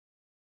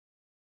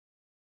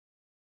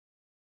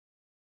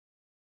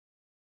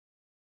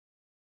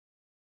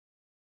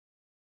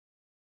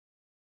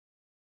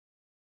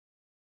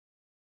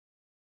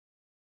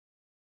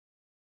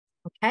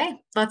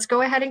Okay, let's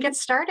go ahead and get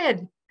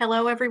started.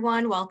 Hello,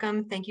 everyone.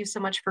 Welcome. Thank you so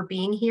much for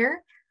being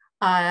here.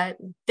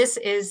 This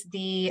is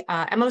the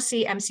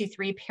MOC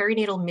MC3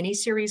 Perinatal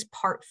Mini-Series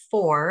Part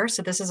 4.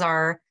 So this is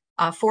our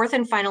fourth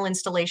and final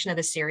installation of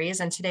the series.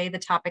 And today the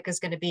topic is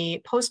going to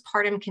be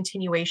postpartum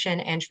continuation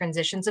and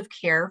transitions of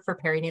care for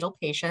perinatal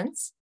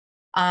patients.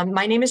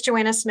 My name is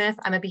Joanna Smith.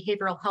 I'm a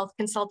behavioral health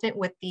consultant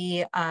with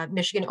the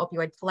Michigan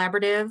Opioid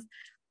Collaborative.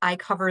 I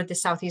cover the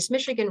Southeast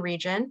Michigan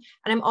region,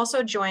 and I'm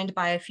also joined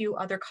by a few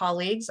other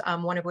colleagues,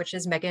 one of which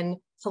is Megan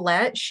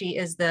Follett. She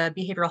is the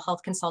behavioral health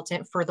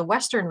consultant for the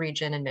Western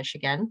region in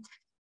Michigan.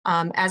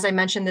 As I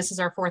mentioned, this is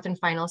our fourth and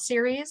final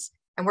series,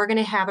 and we're going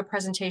to have a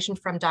presentation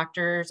from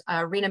Drs.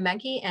 Rena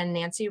Menke and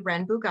Nancy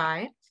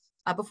Wren-Bugai.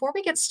 Before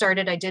we get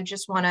started, I did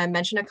just want to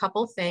mention a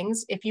couple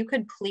things. If you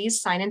could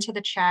please sign into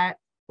the chat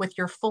with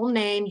your full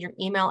name, your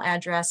email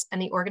address,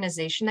 and the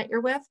organization that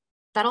you're with.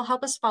 That'll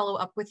help us follow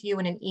up with you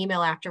in an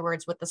email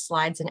afterwards with the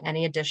slides and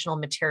any additional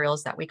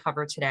materials that we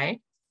cover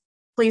today.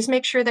 Please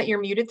make sure that you're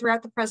muted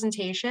throughout the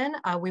presentation.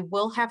 We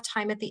will have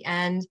time at the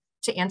end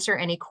to answer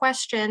any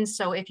questions.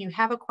 So if you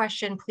have a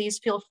question, please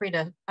feel free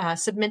to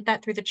submit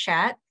that through the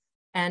chat,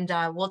 and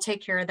we'll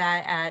take care of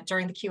that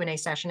during the Q&A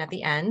session at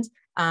the end.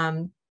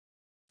 Well,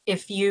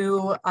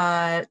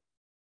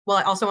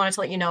 I also wanted to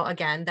let you know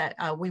again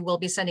that we will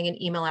be sending an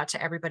email out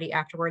to everybody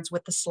afterwards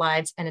with the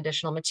slides and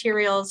additional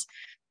materials.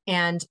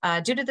 And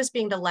due to this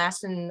being the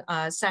last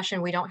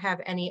session, we don't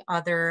have any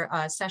other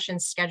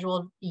sessions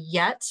scheduled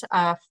yet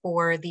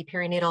for the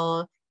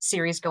perinatal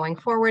series going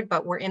forward,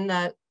 but we're in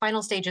the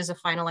final stages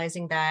of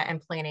finalizing that and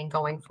planning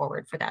going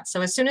forward for that.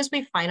 So as soon as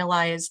we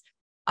finalize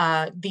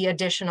the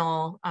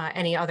additional,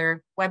 any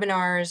other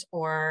webinars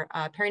or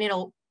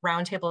perinatal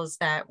roundtables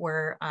that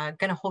we're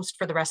going to host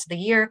for the rest of the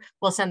year,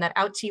 we'll send that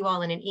out to you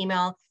all in an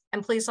email.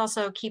 And please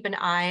also keep an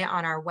eye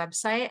on our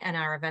website and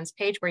our events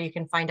page where you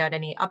can find out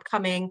any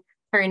upcoming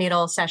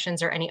perinatal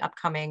sessions or any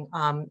upcoming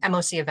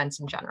MOC events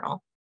in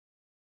general.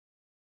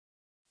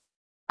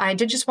 I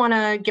did just want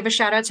to give a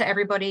shout out to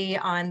everybody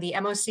on the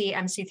MOC,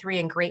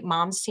 MC3, and Great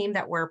Moms team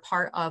that were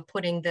part of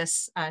putting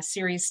this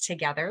series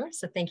together.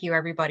 So thank you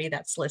everybody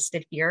that's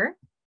listed here.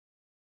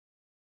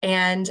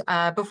 And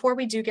before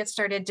we do get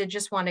started, did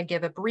just want to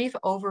give a brief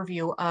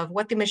overview of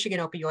what the Michigan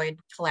Opioid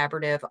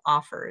Collaborative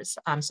offers.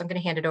 So I'm going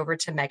to hand it over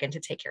to Megan to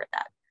take care of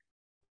that.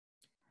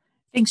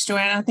 Thanks,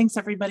 Joanna. Thanks,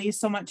 everybody,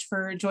 so much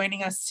for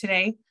joining us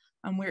today.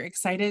 We're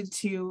excited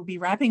to be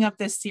wrapping up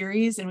this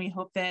series, and we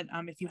hope that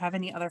if you have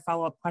any other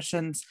follow-up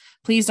questions,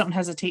 please don't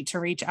hesitate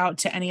to reach out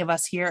to any of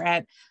us here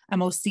at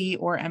MOC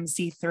or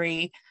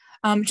MC3.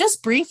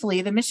 Just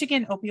briefly, the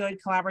Michigan Opioid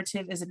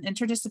Collaborative is an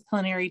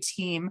interdisciplinary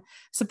team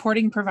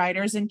supporting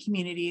providers and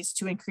communities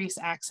to increase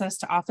access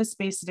to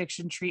office-based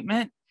addiction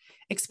treatment,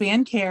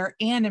 expand care,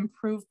 and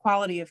improve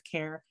quality of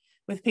care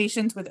with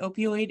patients with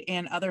opioid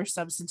and other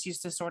substance use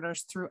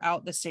disorders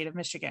throughout the state of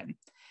Michigan.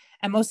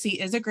 MOC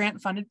is a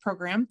grant-funded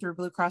program through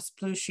Blue Cross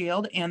Blue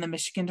Shield and the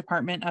Michigan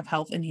Department of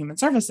Health and Human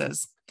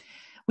Services.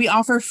 We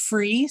offer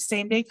free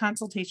same-day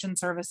consultation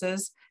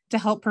services to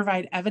help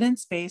provide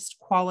evidence-based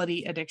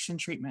quality addiction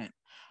treatment.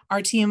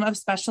 Our team of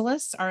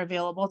specialists are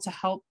available to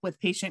help with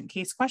patient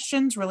case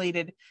questions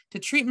related to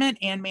treatment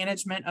and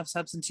management of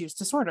substance use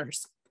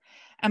disorders.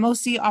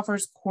 MOC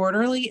offers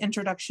quarterly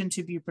introduction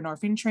to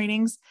buprenorphine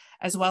trainings,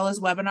 as well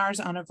as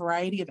webinars on a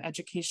variety of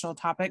educational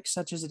topics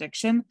such as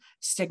addiction,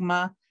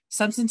 stigma,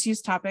 substance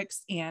use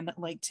topics, and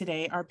like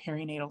today, our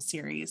perinatal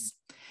series.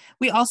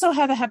 We also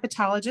have a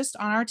hepatologist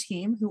on our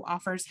team who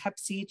offers Hep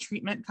C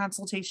treatment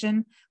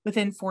consultation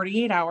within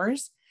 48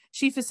 hours.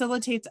 She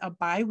facilitates a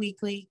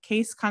bi-weekly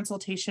case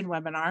consultation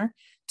webinar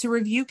to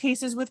review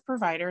cases with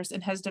providers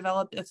and has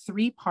developed a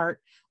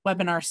 3-part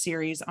webinar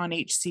series on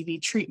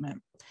HCV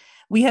treatment.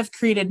 We have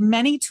created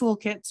many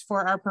toolkits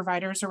for our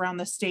providers around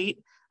the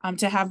state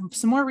to have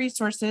some more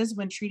resources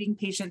when treating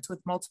patients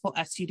with multiple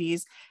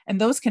STDs,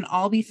 and those can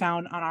all be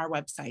found on our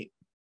website.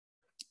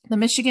 The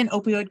Michigan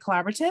Opioid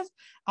Collaborative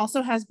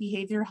also has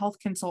behavioral health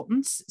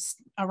consultants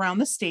around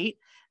the state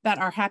that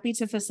are happy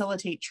to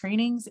facilitate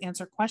trainings,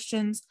 answer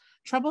questions,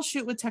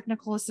 troubleshoot with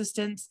technical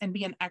assistance, and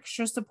be an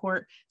extra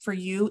support for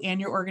you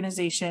and your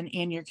organization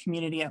and your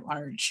community at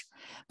large.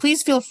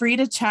 Please feel free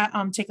to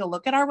take a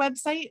look at our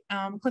website,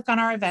 click on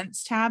our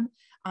events tab,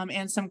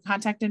 and some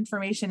contact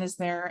information is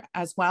there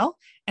as well.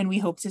 And we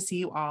hope to see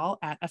you all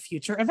at a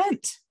future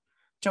event.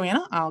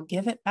 Joanna, I'll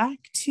give it back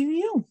to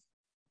you.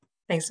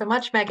 Thanks so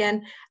much,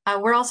 Megan.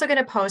 We're also going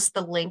to post the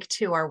link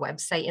to our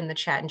website in the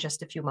chat in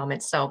just a few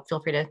moments, so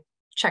feel free to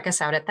check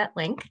us out at that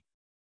link.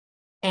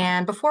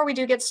 And before we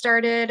do get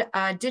started,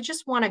 did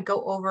just want to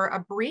go over a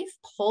brief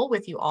poll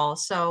with you all.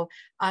 So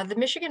the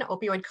Michigan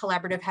Opioid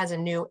Collaborative has a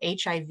new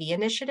HIV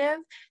initiative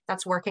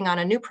that's working on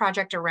a new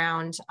project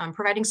around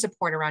providing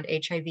support around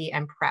HIV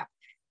and PrEP.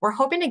 We're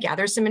hoping to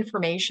gather some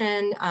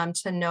information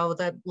to know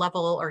the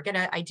level or get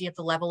an idea of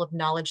the level of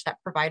knowledge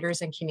that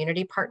providers and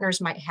community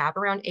partners might have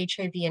around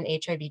HIV and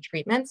HIV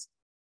treatments.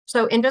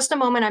 So in just a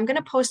moment, I'm going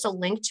to post a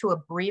link to a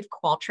brief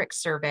Qualtrics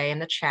survey in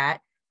the chat.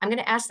 I'm going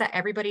to ask that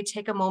everybody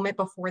take a moment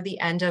before the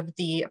end of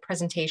the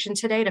presentation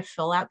today to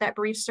fill out that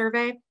brief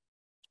survey.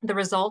 The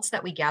results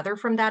that we gather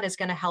from that is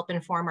going to help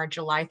inform our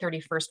July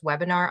 31st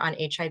webinar on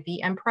HIV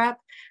and PrEP.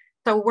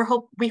 So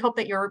we hope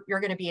that you're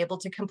going to be able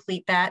to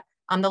complete that.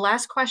 The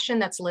last question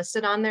that's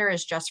listed on there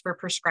is just for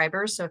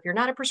prescribers. So if you're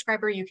not a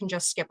prescriber, you can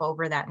just skip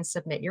over that and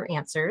submit your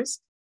answers.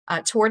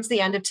 Towards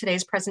the end of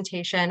today's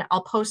presentation,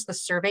 I'll post the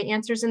survey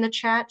answers in the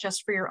chat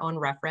just for your own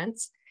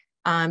reference.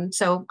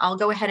 So I'll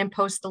go ahead and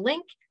post the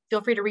link.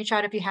 Feel free to reach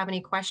out if you have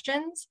any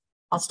questions.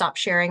 I'll stop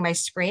sharing my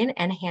screen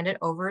and hand it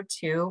over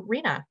to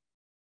Rena.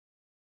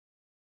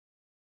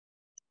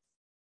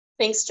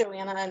 Thanks,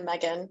 Joanna and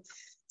Megan.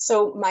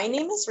 So my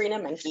name is Rena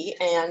Menke,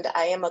 and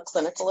I am a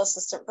clinical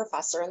assistant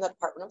professor in the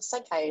Department of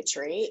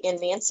Psychiatry. And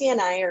Nancy and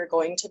I are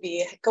going to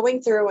be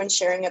going through and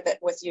sharing a bit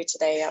with you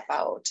today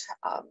about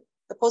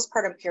the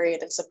postpartum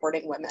period and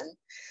supporting women.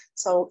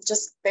 So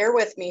just bear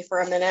with me for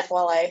a minute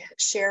while I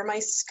share my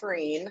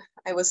screen.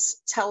 I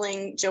was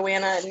telling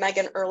Joanna and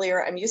Megan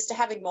earlier, I'm used to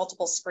having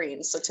multiple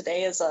screens. So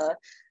today is a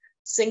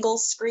single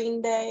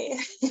screen day.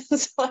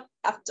 So I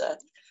have to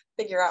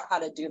figure out how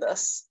to do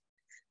this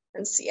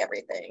and see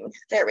everything.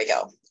 There we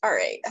go. All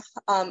right.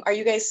 Are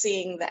you guys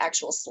seeing the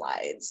actual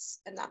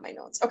slides and not my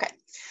notes? Okay.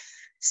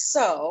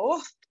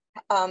 So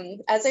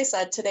as I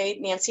said, today,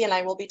 Nancy and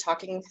I will be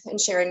talking and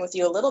sharing with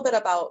you a little bit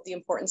about the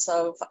importance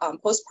of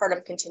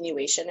postpartum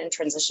continuation and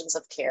transitions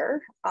of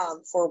care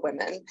for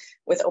women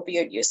with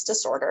opioid use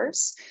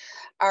disorders.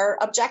 Our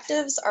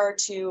objectives are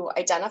to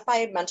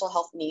identify mental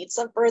health needs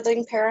of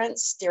birthing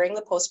parents during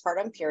the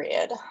postpartum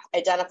period,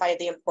 identify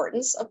the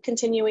importance of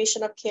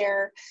continuation of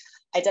care,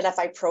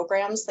 identify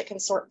programs that can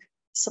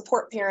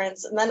support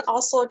parents, and then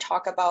also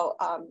talk about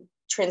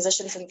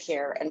transitions in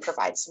care and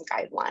provide some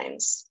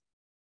guidelines.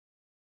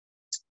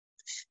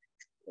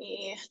 Let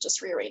me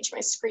just rearrange my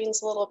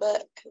screens a little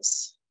bit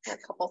because there are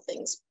a couple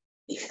things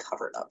being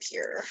covered up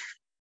here.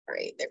 All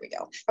right, there we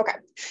go. Okay,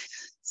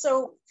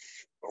 so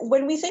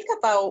when we think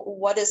about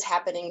what is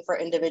happening for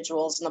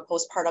individuals in the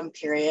postpartum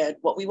period,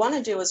 what we want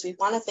to do is we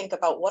want to think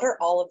about what are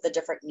all of the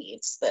different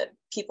needs that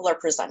people are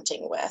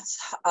presenting with.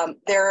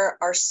 There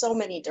are so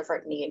many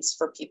different needs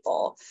for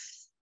people.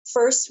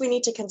 First, we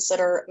need to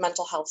consider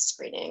mental health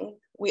screening.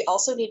 We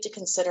also need to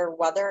consider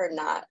whether or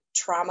not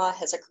trauma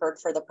has occurred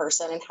for the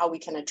person and how we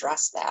can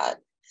address that.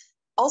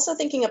 Also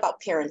thinking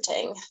about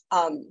parenting,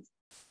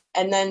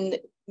 and then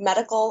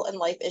medical and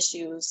life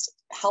issues,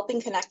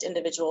 helping connect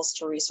individuals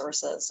to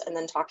resources, and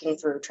then talking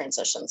through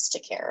transitions to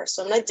care.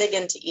 So I'm going to dig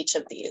into each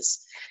of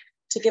these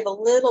to give a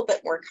little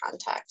bit more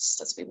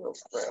context as we move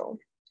through.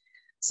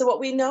 So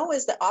what we know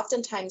is that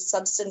oftentimes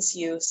substance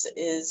use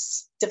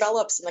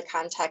develops in the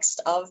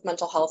context of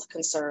mental health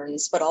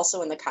concerns, but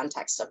also in the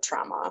context of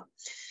trauma.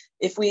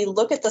 If we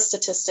look at the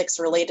statistics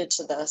related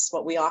to this,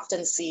 what we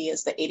often see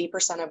is that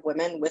 80% of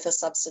women with a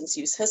substance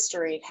use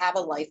history have a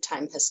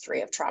lifetime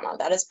history of trauma.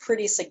 That is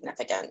pretty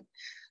significant.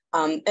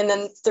 And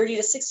then 30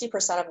 to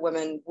 60% of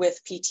women with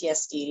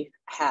PTSD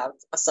have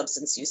a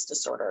substance use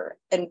disorder.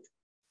 And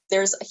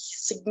there's a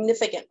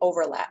significant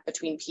overlap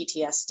between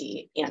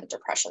PTSD and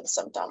depression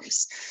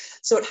symptoms.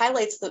 So it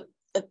highlights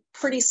a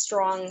pretty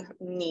strong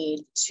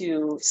need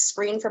to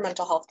screen for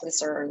mental health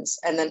concerns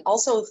and then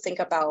also think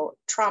about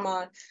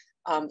trauma,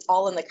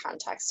 all in the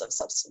context of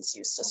substance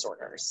use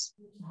disorders.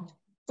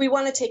 If we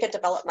want to take a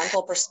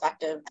developmental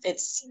perspective,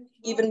 it's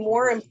even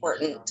more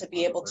important to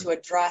be able to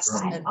address.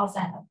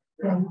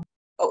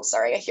 Oh,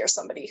 sorry, I hear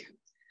somebody.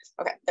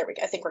 Okay, there we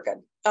go. I think we're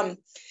good.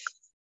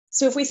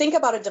 So if we think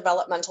about a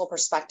developmental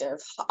perspective,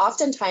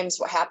 oftentimes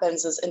what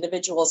happens is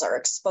individuals are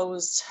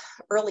exposed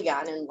early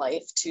on in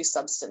life to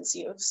substance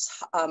use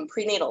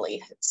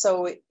prenatally.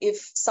 So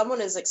if someone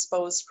is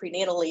exposed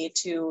prenatally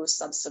to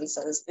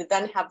substances, they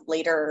then have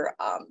later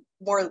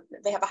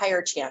they have a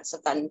higher chance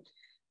of then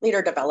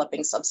later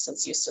developing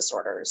substance use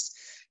disorders.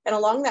 And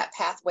along that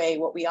pathway,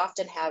 what we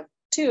often have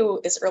too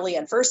is early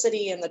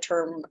adversity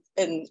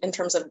in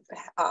terms of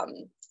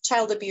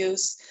child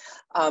abuse.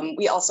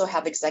 We also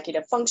have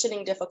executive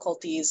functioning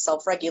difficulties,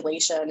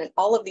 self-regulation, and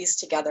all of these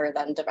together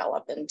then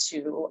develop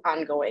into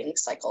ongoing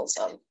cycles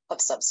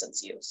of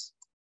substance use.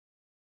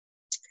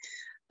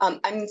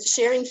 I'm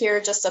sharing here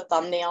just a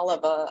thumbnail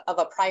of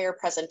a prior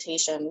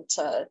presentation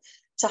to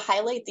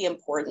highlight the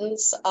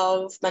importance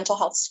of mental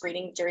health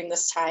screening during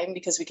this time,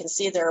 because we can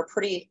see there are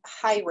pretty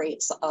high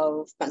rates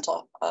of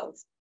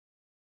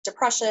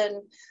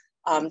depression,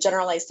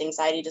 generalized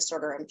anxiety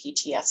disorder, and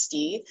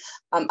PTSD.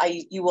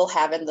 You will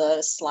have in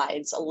the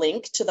slides a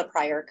link to the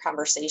prior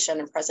conversation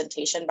and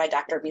presentation by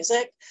Dr.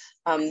 Music.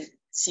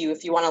 So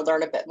if you want to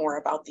learn a bit more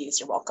about these,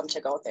 you're welcome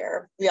to go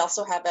there. We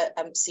also have at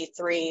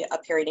MC3 a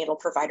perinatal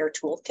provider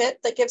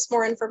toolkit that gives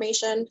more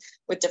information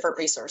with different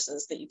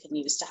resources that you can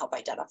use to help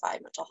identify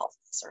mental health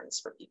concerns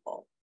for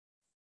people.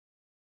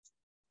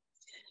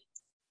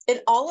 And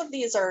all of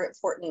these are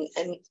important,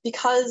 and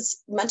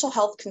because mental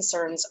health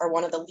concerns are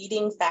one of the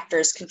leading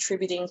factors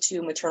contributing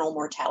to maternal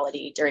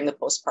mortality during the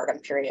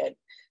postpartum period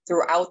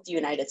throughout the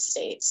United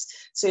States.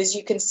 So as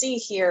you can see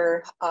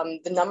here,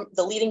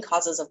 the leading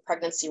causes of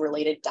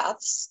pregnancy-related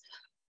deaths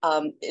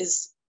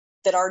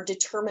that are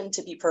determined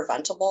to be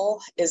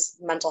preventable is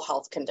mental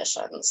health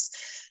conditions.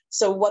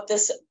 So what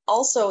this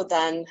also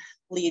then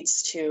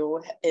leads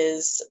to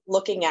is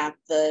looking at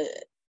the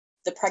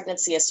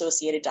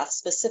pregnancy-associated deaths,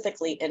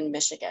 specifically in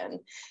Michigan.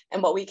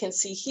 And what we can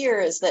see here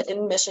is that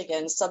in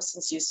Michigan,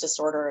 substance use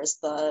disorder is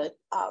the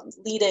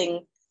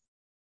leading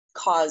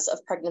cause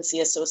of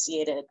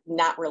pregnancy-associated,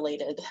 not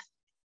related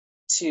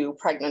to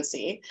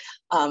pregnancy,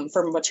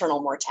 for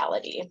maternal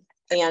mortality.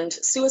 And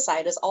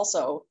suicide is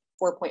also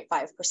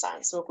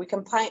 4.5%. So if we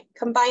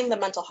combine the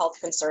mental health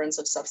concerns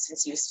of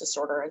substance use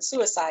disorder and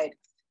suicide,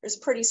 there's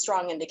a pretty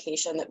strong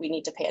indication that we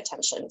need to pay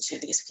attention to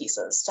these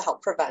pieces to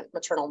help prevent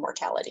maternal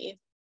mortality.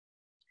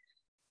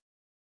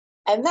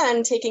 And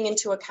then taking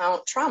into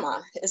account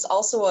trauma is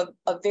also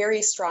a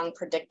very strong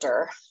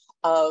predictor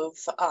of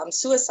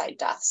suicide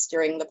deaths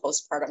during the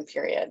postpartum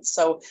period.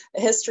 So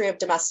a history of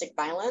domestic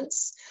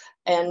violence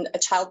and a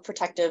child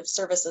protective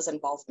services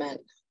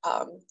involvement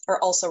are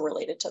also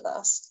related to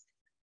this.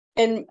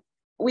 And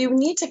we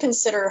need to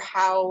consider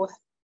how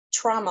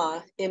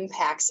trauma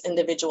impacts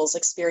individuals'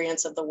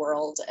 experience of the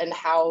world and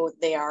how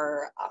they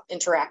are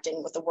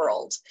interacting with the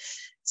world.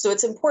 So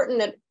it's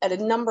important at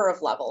a number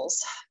of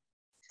levels.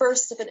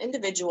 First, if an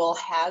individual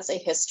has a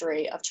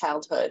history of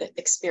childhood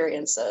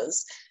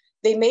experiences,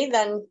 they may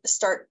then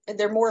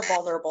they're more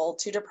vulnerable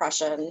to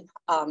depression,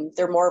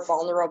 they're more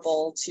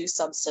vulnerable to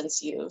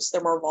substance use,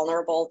 they're more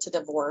vulnerable to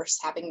divorce,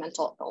 having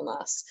mental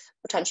illness,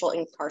 potential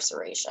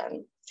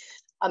incarceration.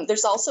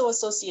 There's also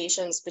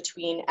associations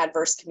between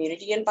adverse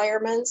community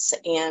environments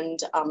and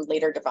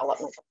later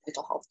development of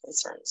mental health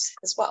concerns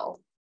as well.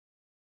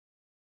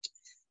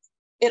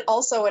 It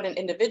also, at an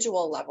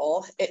individual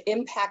level, it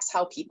impacts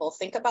how people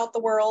think about the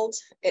world.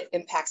 It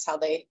impacts how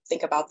they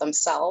think about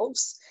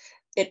themselves.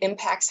 It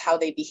impacts how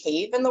they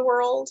behave in the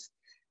world.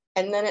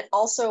 And then it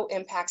also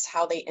impacts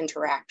how they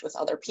interact with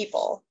other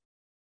people.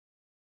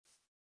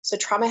 So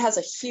trauma has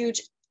a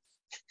huge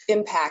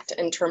impact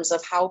in terms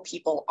of how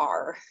people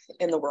are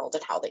in the world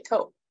and how they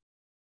cope.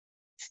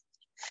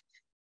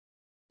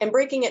 And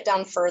breaking it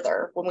down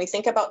further, when we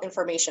think about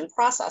information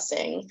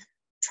processing,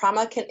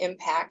 trauma can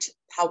impact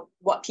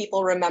what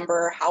people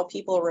remember, how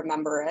people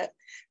remember it,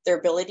 their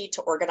ability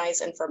to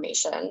organize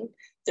information,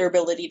 their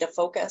ability to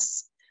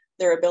focus,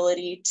 their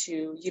ability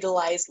to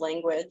utilize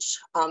language,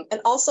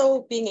 and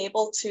also being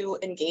able to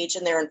engage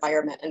in their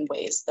environment in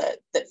ways that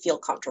feel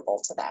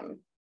comfortable to them.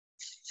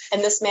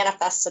 And this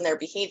manifests in their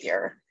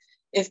behavior.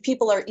 If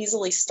people are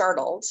easily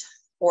startled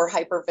or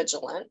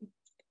hypervigilant,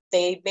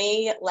 they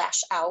may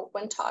lash out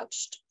when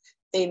touched.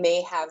 They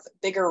may have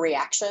bigger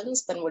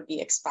reactions than would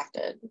be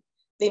expected.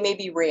 They may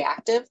be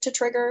reactive to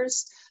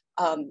triggers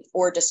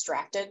or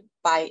distracted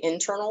by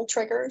internal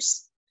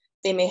triggers.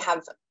 They may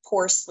have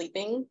poor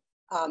sleeping.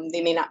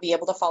 They may not be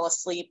able to fall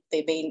asleep.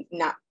 They may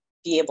not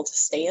be able to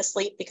stay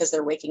asleep because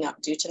they're waking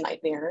up due to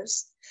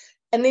nightmares.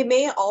 And they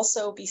may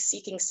also be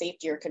seeking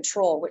safety or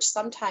control, which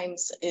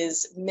sometimes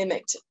is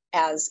mimicked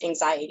as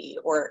anxiety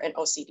or an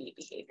OCD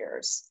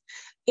behaviors.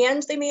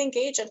 And they may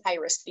engage in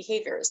high-risk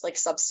behaviors like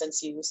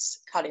substance use,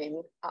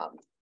 cutting,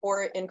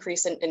 or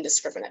increase in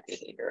indiscriminate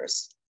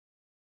behaviors.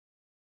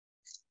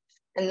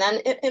 And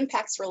then it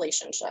impacts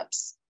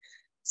relationships.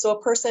 So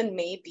a person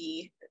may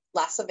be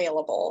less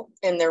available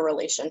in their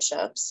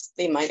relationships.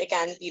 They might,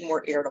 again, be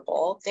more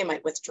irritable. They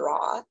might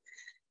withdraw.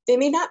 They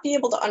may not be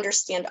able to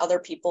understand other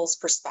people's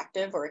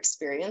perspective or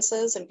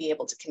experiences and be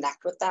able to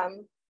connect with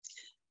them.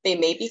 They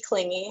may be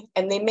clingy,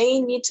 and they may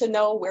need to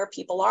know where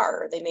people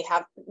are. They may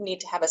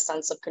need to have a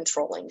sense of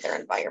controlling their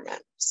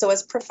environment. So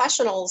as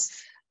professionals,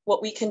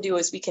 what we can do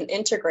is we can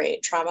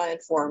integrate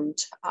trauma-informed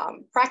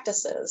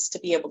practices to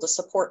be able to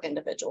support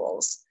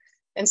individuals.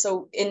 And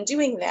so in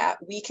doing that,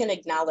 we can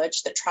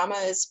acknowledge that trauma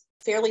is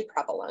fairly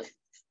prevalent.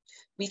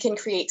 We can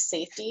create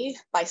safety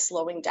by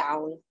slowing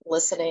down,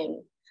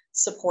 listening,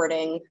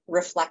 supporting,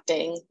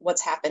 reflecting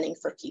what's happening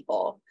for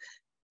people,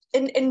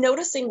 and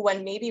noticing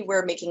when maybe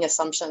we're making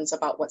assumptions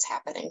about what's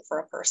happening for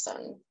a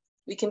person.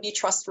 We can be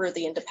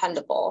trustworthy and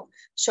dependable,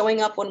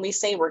 showing up when we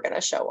say we're going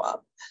to show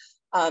up,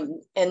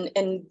 and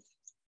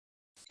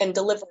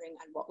delivering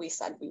on what we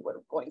said we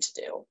were going to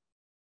do.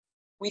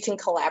 We can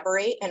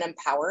collaborate and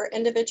empower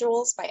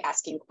individuals by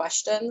asking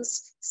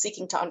questions,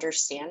 seeking to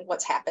understand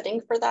what's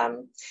happening for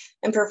them,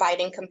 and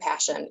providing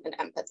compassion and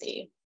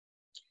empathy.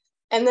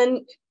 And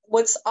then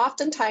what's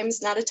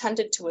oftentimes not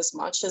attended to as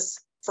much is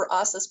for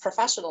us as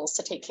professionals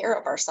to take care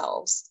of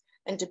ourselves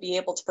and to be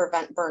able to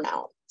prevent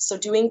burnout. So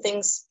doing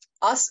things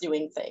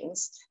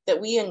that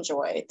we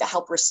enjoy that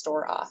help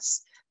restore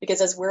us. Because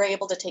as we're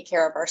able to take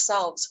care of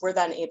ourselves, we're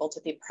then able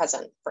to be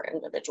present for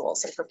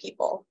individuals and for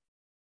people.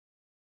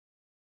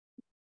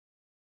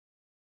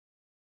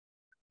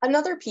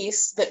 Another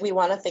piece that we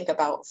want to think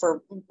about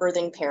for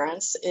birthing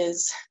parents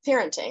is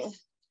parenting.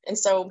 And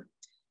so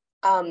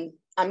I'm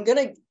going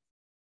to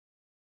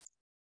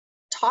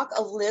talk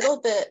a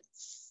little bit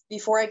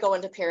before I go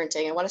into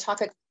parenting. I want to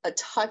talk a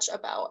touch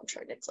about, I'm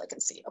trying to click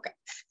and see. Okay,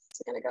 is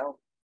it going to go?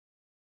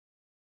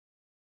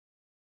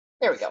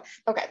 There we go.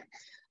 Okay,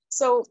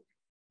 so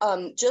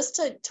just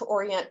to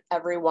orient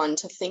everyone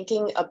to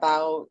thinking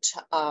about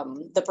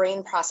the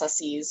brain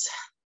processes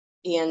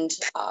and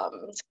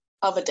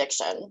of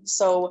addiction.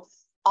 So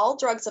all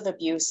drugs of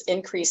abuse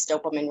increase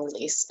dopamine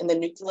release in the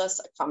nucleus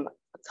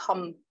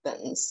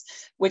accumbens,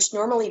 which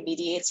normally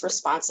mediates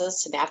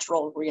responses to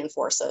natural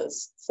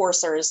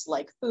forcers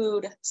like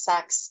food,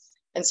 sex,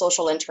 and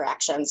social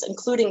interactions,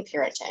 including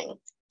parenting.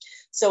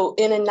 So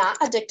in a not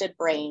addicted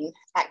brain,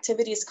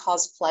 activities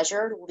cause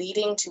pleasure,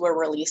 leading to a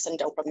release in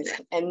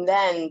dopamine, and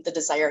then the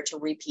desire to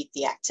repeat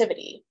the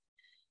activity.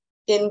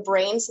 In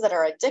brains that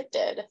are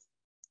addicted,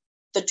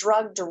 the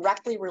drug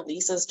directly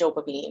releases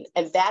dopamine,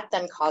 and that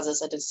then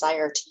causes a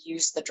desire to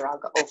use the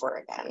drug over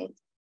again.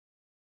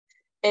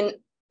 And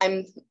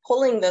I'm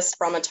pulling this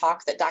from a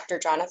talk that Dr.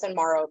 Jonathan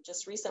Morrow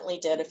just recently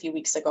did a few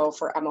weeks ago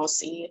for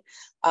MOC.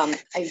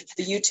 The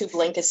YouTube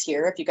link is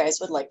here if you guys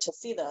would like to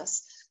see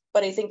this.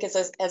 But I think as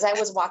I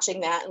was watching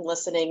that and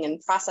listening and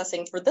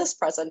processing for this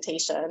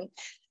presentation,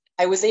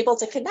 I was able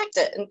to connect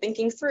it and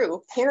thinking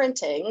through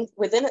parenting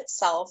within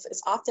itself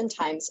is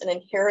oftentimes an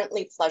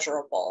inherently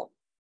pleasurable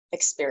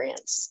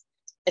experience.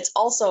 It's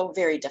also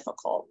very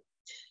difficult.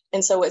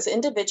 And so as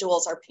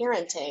individuals are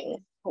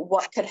parenting,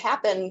 what could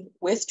happen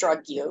with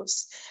drug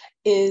use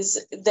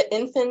is the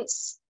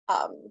infants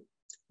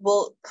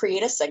will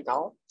create a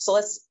signal. So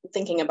let's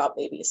thinking about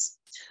babies.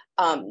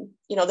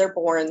 You know, they're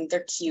born,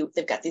 they're cute,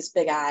 they've got these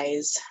big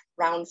eyes,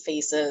 round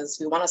faces,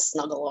 we want to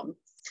snuggle them.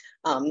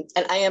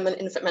 And I am an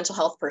infant mental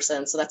health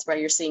person, so that's why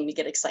you're seeing me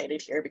get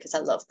excited here, because I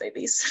love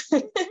babies.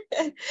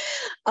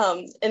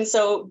 And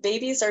so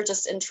babies are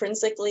just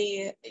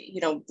intrinsically,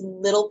 you know,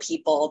 little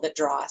people that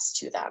draw us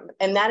to them.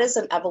 And that is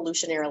an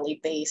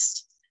evolutionarily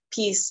based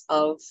piece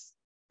of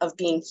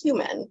being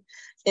human.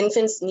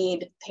 Infants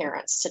need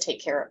parents to take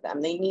care of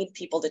them. They need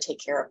people to take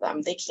care of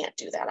them. They can't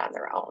do that on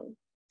their own.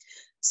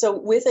 So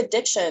with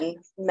addiction,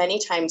 many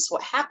times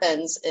what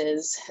happens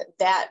is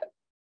that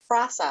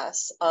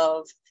process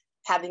of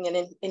having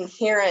an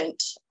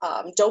inherent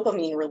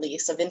dopamine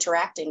release of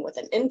interacting with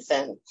an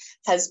infant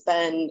has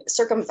been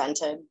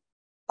circumvented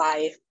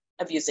by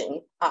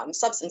abusing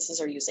substances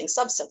or using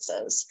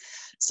substances.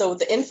 So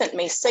the infant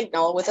may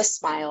signal with a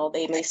smile,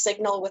 they may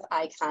signal with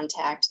eye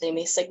contact, they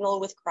may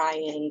signal with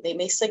crying, they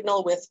may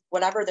signal with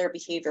whatever their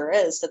behavior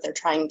is that they're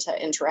trying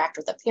to interact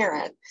with a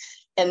parent.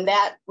 And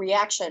that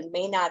reaction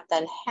may not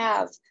then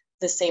have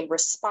the same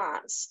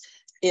response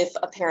if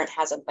a parent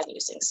hasn't been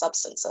using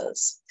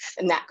substances.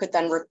 And that could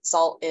then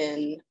result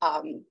in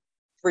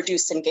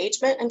reduced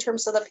engagement in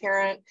terms of the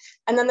parent.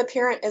 And then the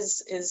parent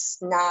is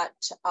not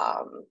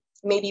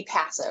maybe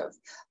passive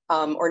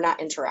or not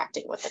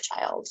interacting with the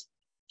child.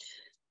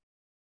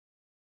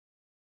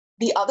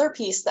 The other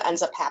piece that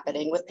ends up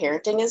happening with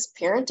parenting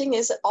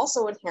is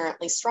also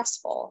inherently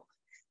stressful.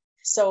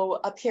 So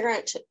a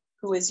parent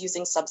who is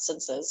using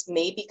substances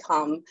may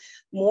become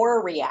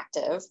more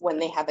reactive when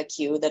they have a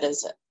cue that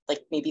is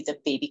like maybe the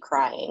baby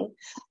crying.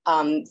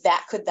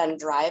 That could then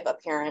drive a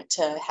parent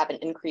to have an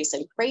increase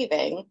in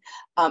craving,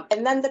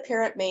 and then the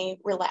parent may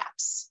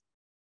relapse.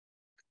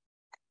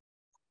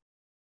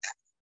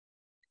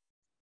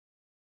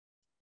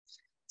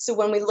 So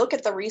when we look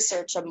at the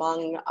research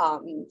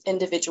among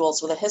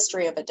individuals with a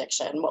history of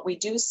addiction, what we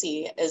do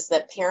see is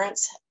that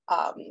parents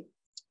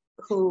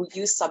who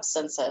use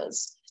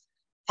substances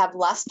have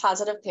less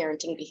positive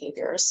parenting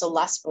behaviors, so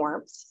less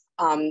warmth.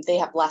 They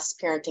have less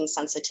parenting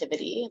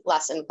sensitivity,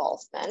 less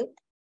involvement.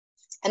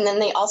 And then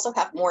they also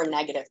have more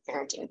negative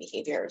parenting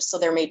behaviors. So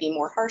there may be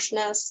more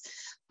harshness,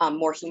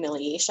 more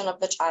humiliation of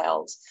the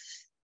child.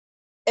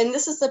 And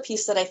this is the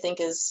piece that I think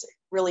is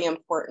really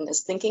important,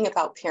 is thinking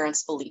about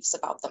parents' beliefs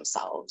about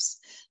themselves.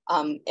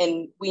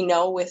 And we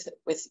know with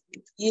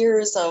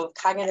years of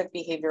cognitive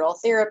behavioral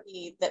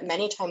therapy that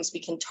many times we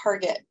can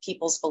target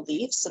people's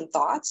beliefs and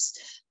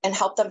thoughts and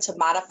help them to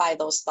modify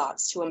those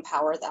thoughts to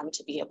empower them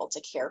to be able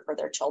to care for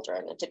their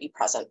children and to be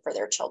present for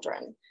their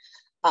children.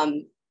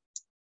 And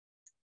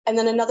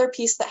then another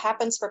piece that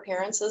happens for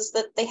parents is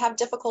that they have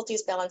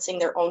difficulties balancing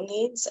their own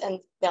needs and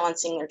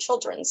balancing their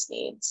children's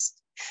needs.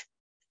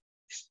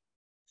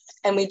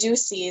 And we do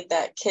see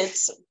that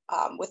kids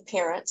with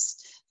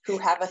parents who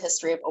have a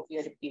history of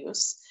opioid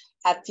abuse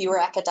have fewer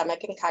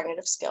academic and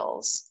cognitive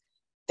skills.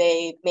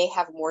 They may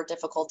have more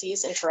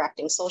difficulties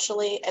interacting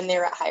socially, and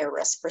they're at higher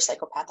risk for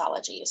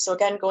psychopathology. So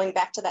again, going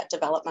back to that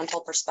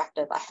developmental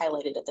perspective I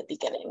highlighted at the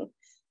beginning,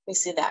 we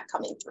see that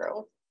coming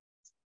through.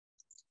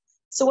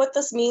 So what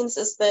this means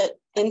is that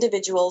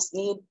individuals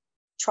need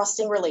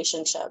trusting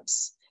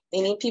relationships.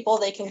 They need people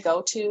they can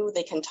go to,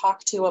 they can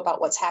talk to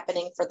about what's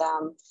happening for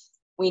them.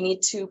 We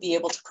need to be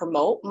able to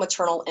promote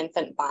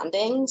maternal-infant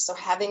bonding. So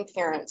having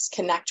parents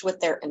connect with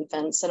their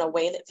infants in a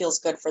way that feels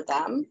good for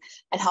them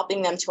and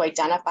helping them to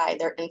identify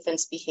their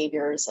infants'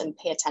 behaviors and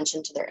pay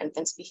attention to their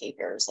infants'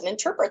 behaviors and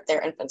interpret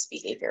their infants'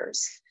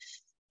 behaviors.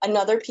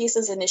 Another piece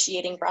is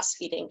initiating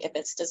breastfeeding if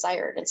it's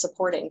desired and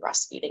supporting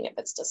breastfeeding if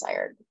it's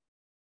desired.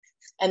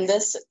 And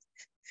this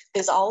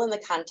is all in the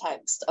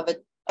context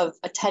of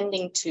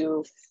attending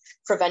to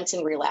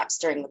preventing relapse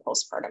during the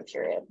postpartum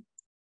period.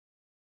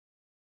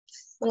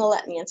 I'm gonna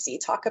let Nancy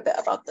talk a bit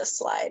about this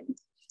slide.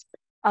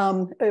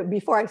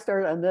 Before I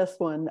start on this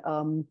one,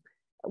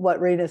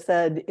 what Rena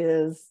said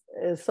is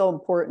so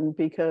important,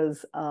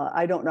 because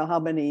I don't know how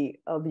many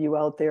of you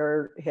out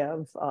there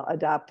have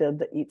adopted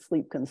the Eat,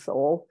 Sleep,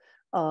 Console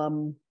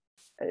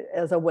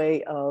as a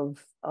way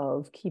of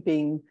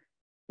keeping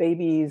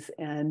babies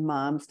and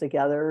moms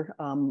together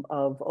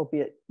of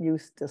opiate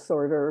use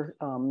disorder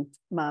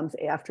moms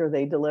after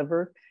they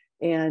deliver.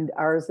 And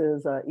ours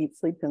is Eat,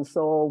 Sleep,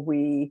 Console.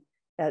 We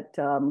at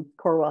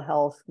Corewell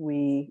Health,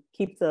 we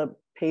keep the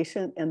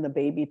patient and the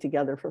baby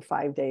together for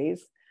 5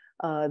 days.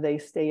 They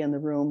stay in the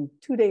room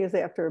 2 days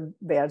after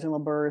vaginal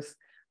birth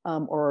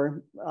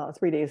or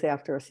 3 days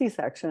after a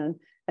C-section.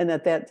 And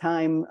at that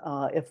time,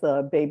 if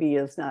the baby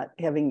is not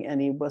having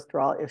any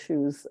withdrawal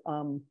issues,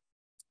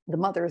 the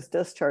mother is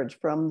discharged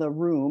from the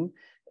room,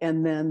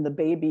 and then the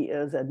baby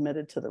is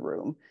admitted to the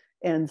room.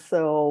 And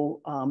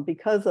so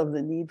because of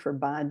the need for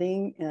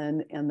bonding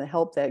and the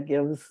help that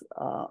gives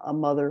a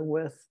mother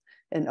with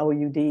an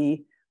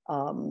OUD,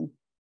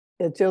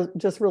 it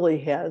just really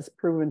has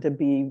proven to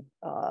be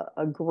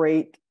a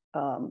great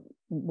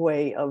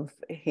way of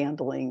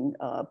handling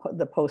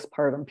the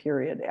postpartum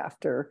period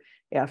after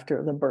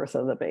the birth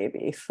of the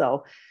baby.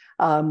 So,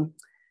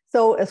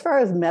 so as far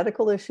as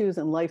medical issues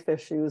and life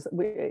issues,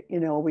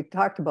 we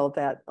talked about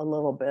that a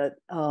little bit,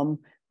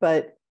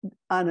 but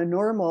on a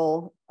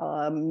normal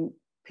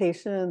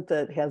patient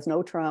that has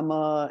no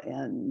trauma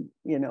and,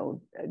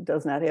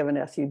 does not have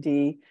an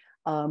SUD,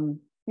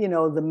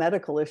 the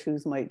medical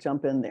issues might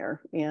jump in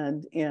there.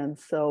 And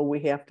so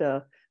we have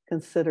to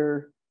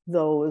consider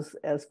those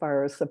as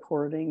far as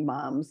supporting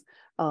moms.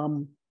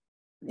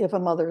 If a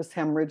mother is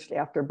hemorrhaged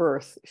after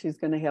birth, she's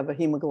going to have a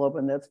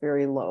hemoglobin that's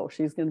very low.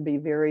 She's going to be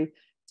very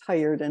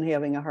tired and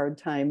having a hard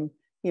time,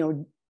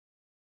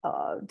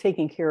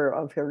 taking care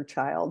of her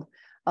child.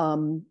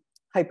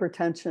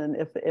 Hypertension,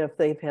 if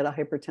they've had a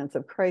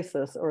hypertensive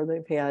crisis or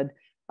they've had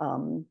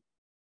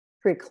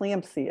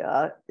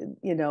preeclampsia,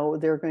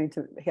 they're going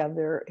to have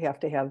their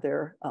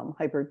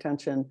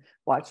hypertension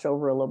watched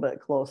over a little bit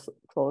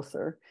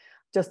closer.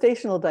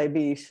 Gestational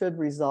diabetes should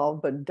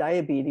resolve, but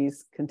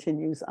diabetes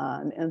continues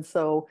on. And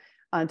so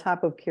on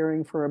top of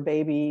caring for a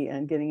baby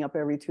and getting up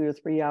every 2 to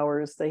 3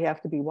 hours, they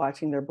have to be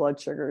watching their blood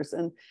sugars.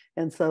 And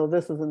so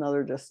this is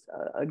another just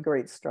a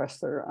great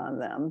stressor on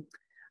them.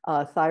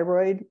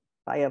 Thyroid,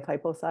 I have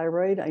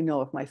hypothyroid. I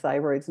know if my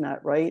thyroid's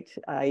not right,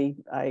 I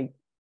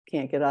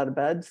can't get out of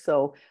bed.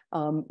 So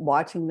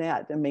watching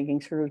that and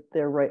making sure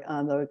they're right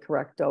on the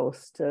correct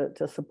dose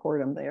to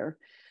support them there.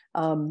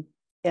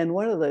 And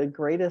one of the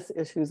greatest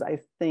issues, I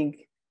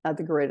think, not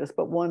the greatest,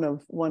 but one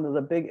of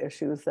the big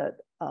issues that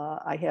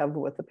I have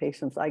with the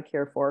patients I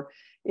care for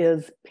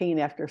is pain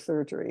after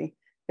surgery.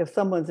 If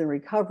someone's in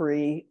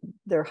recovery,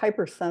 they're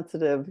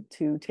hypersensitive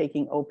to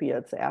taking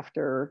opiates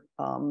after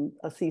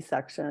a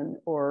C-section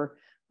or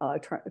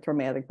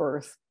traumatic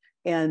birth.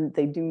 And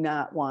they do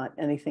not want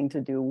anything to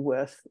do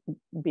with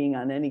being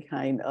on any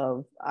kind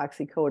of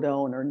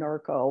oxycodone or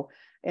narco.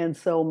 And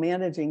so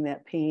managing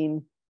that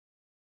pain,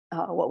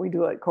 what we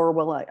do at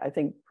Corewell, I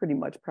think pretty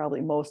much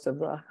probably most of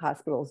the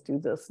hospitals do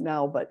this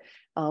now, but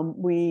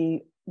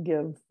we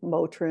give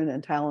Motrin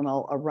and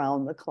Tylenol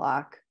around the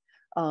clock.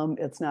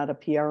 It's not a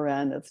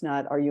PRN, it's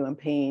not, are you in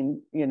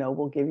pain?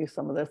 We'll give you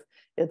some of this.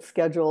 It's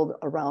scheduled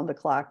around the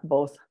clock,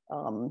 both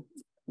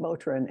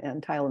Motrin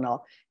and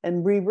Tylenol.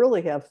 And we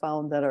really have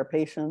found that our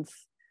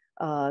patients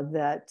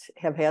that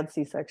have had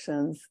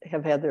C-sections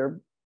have had their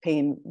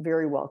pain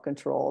very well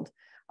controlled.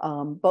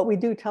 But we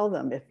do tell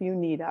them, if you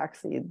need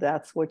oxy,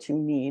 that's what you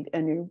need.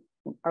 And you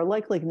are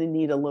likely going to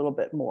need a little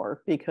bit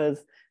more,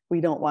 because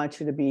we don't want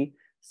you to be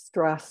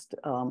stressed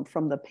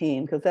from the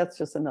pain, because that's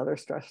just another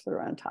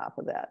stressor on top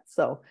of that.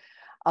 So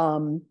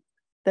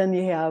then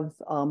you have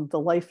the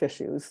life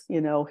issues,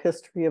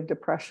 history of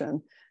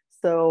depression.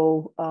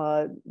 So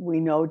we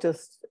know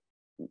just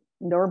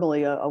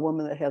normally a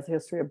woman that has a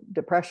history of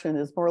depression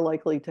is more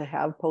likely to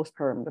have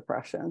postpartum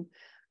depression.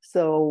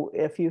 So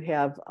if you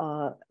have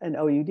an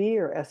OUD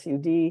or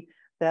SUD,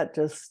 that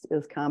just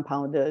is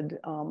compounded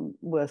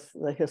with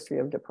the history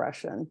of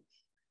depression.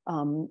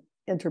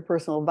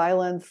 Interpersonal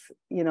violence,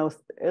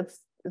 it's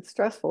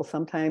stressful.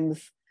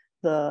 Sometimes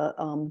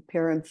the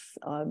parents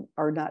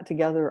are not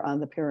together on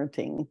the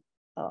parenting,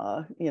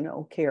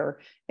 care,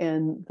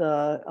 and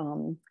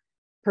the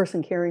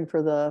person caring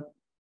for the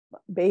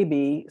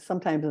baby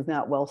sometimes is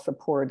not well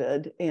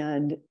supported.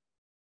 And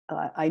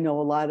I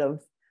know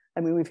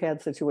we've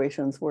had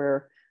situations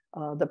where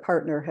the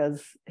partner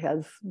has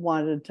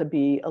wanted to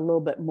be a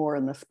little bit more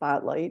in the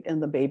spotlight,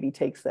 and the baby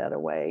takes that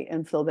away.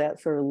 And so that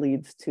sort of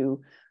leads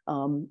to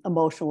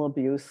emotional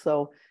abuse.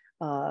 So,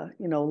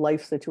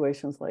 life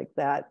situations like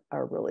that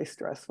are really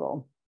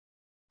stressful.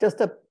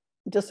 Just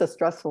a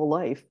stressful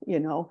life,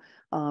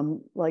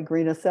 like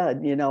Rena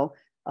said,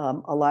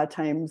 a lot of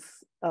times,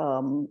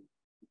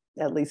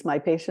 at least my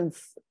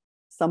patients,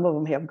 some of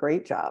them have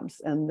great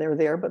jobs and they're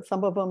there, but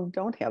some of them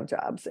don't have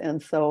jobs.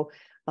 And so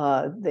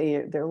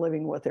they're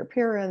living with their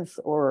parents,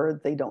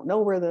 or they don't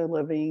know where they're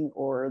living,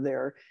 or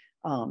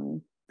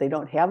they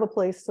don't have a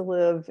place to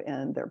live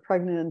and they're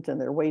pregnant and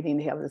they're waiting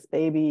to have this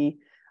baby.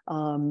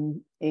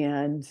 And,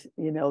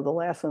 you know, the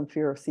last one,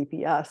 fear of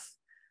CPS,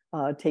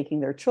 taking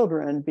their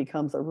children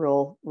becomes a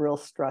real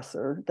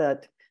stressor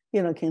that,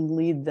 you know, can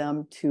lead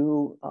them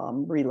to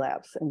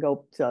relapse and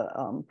go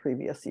to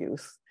previous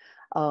use.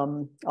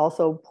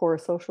 Also poor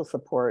social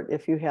support.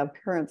 If you have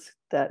parents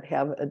that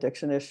have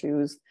addiction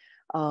issues,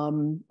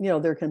 you know,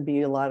 there can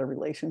be a lot of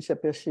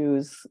relationship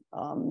issues,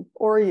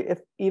 or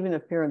even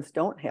if parents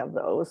don't have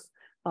those,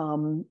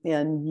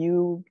 and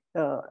you,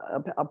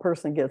 a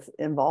person gets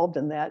involved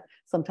in that,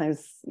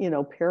 sometimes, you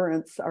know,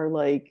 parents are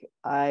like,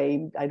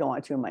 I don't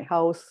want you in my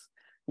house.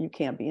 You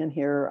can't be in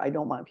here. I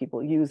don't want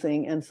people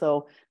using. And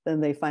so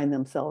then they find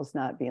themselves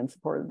not being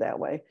supported that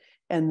way.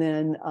 And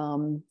then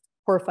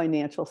poor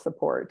financial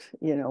support,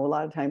 you know, a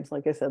lot of times,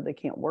 like I said, they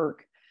can't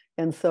work.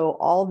 And so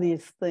all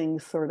these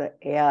things sort of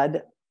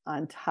add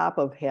on top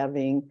of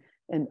having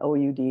an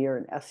OUD or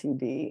an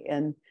SUD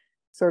and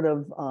sort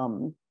of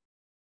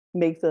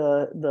make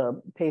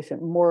the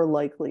patient more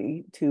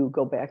likely to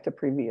go back to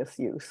previous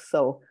use.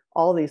 So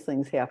all these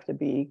things have to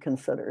be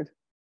considered.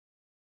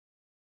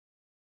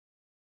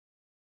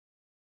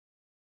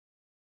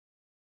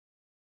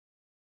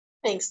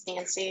 Thanks,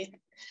 Nancy.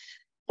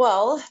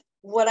 Well,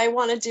 what I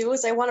want to do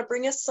is I want to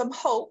bring us some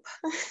hope,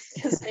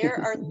 because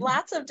there are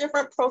lots of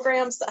different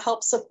programs that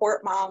help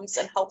support moms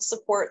and help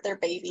support their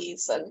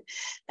babies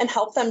and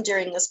help them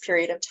during this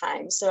period of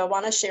time. So I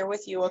want to share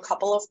with you a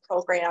couple of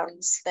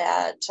programs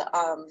that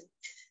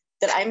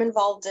I'm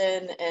involved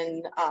in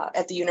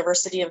at the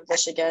University of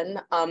Michigan.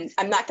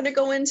 I'm not going to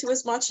go into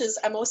as much as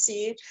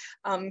MOC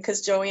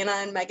because Joanna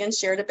and Megan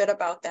shared a bit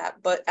about that,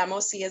 but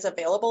MOC is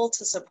available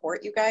to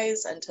support you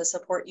guys and to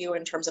support you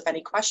in terms of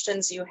any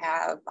questions you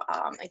have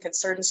and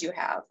concerns you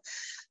have.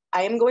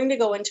 I am going to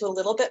go into a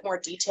little bit more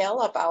detail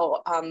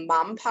about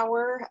Mom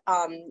Power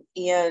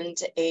and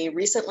a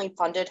recently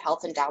funded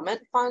Health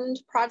Endowment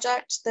Fund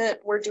project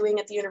that we're doing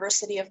at the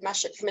University of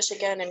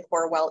Michigan in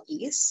Corwell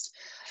East.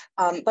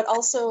 But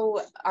also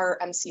our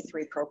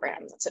MC3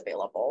 program that's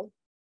available.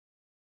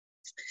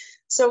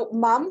 So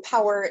Mom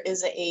Power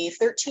is a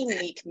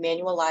 13-week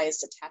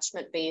manualized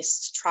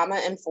attachment-based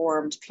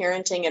trauma-informed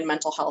parenting and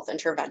mental health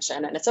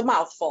intervention, and it's a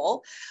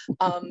mouthful.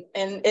 And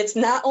it's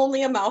not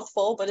only a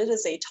mouthful, but it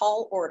is a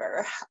tall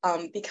order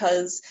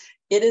because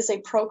it is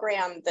a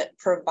program that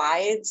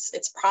provides,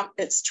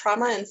 it's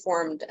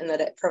trauma-informed, and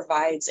that it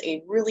provides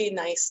a really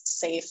nice,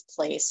 safe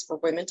place for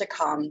women to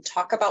come,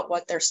 talk about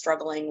what they're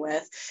struggling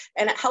with,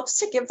 and it helps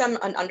to give them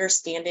an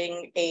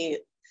understanding, a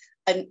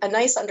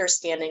nice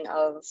understanding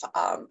of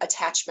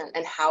attachment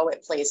and how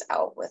it plays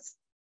out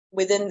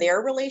within their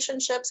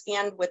relationships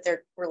and with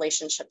their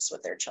relationships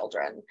with their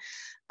children.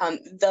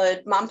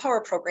 The Mom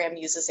Power program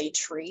uses a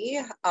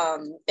tree,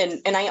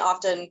 and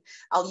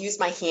I'll use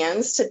my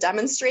hands to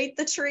demonstrate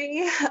the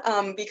tree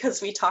because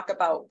we talk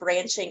about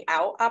branching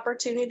out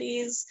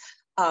opportunities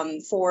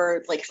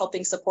for like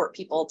helping support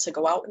people to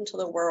go out into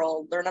the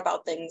world, learn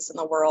about things in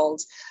the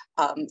world,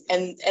 and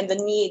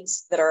the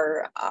needs that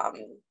are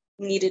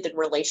needed in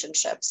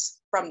relationships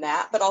from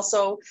that, but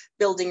also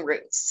building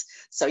roots.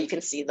 So you can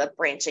see the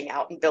branching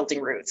out and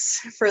building roots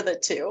for the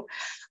two.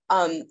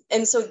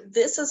 And so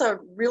this is a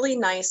really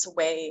nice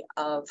way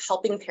of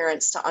helping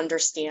parents to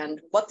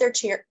understand what their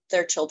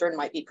children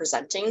might be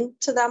presenting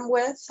to them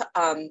with,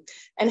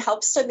 and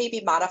helps to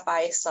maybe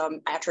modify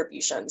some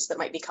attributions that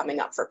might be coming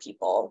up for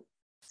people.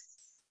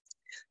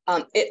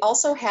 It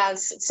also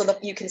has, so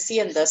that you can see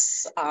in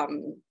this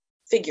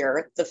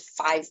figure, the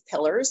 5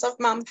 pillars of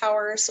Mom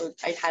Power. So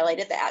I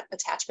highlighted that: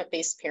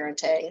 attachment-based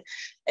parenting.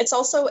 It's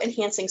also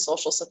enhancing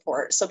social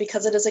support. So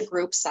because it is a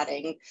group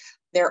setting,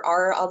 there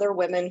are other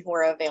women who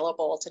are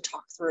available to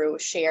talk through,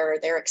 share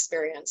their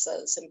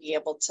experiences, and be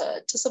able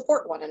to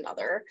support one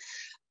another.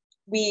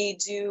 We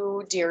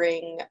do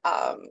during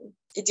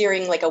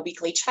like a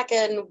weekly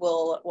check-in,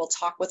 we'll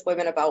talk with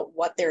women about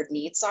what their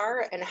needs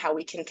are and how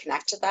we can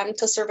connect them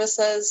to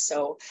services.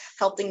 So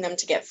helping them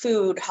to get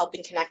food,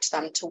 helping connect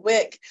them to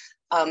WIC,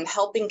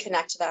 helping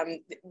connect them.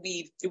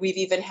 We've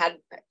even had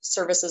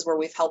services where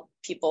we've helped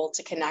people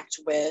to connect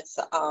with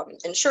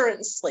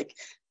insurance, like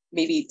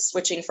maybe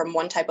switching from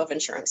one type of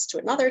insurance to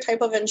another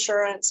type of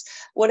insurance,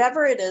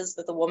 whatever it is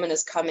that the woman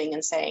is coming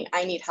and saying,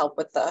 I need help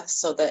with this,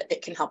 so that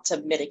it can help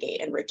to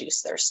mitigate and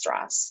reduce their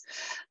stress.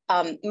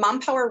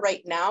 Mom Power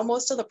right now,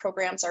 most of the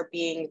programs are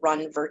being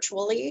run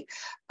virtually.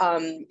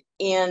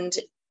 And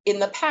in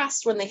the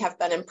past, when they have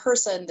been in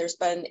person, there's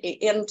been,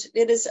 and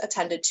it is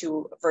attended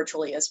to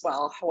virtually as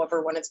well.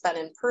 However, when it's been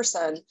in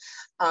person,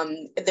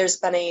 there's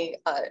been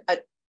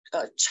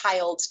a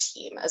child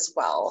team as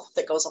well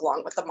that goes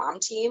along with the mom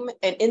team.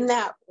 And in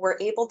that, we're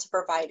able to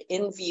provide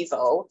in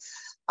vivo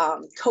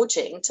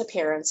coaching to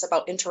parents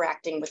about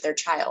interacting with their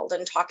child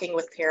and talking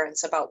with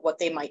parents about what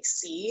they might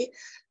see,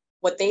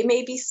 what they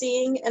may be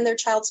seeing in their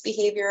child's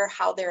behavior,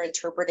 how they're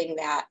interpreting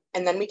that.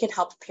 And then we can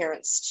help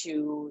parents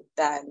to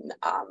then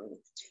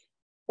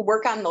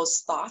work on those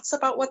thoughts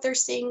about what they're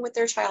seeing with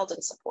their child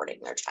and supporting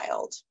their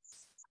child.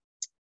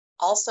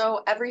 Also,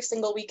 every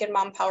single week in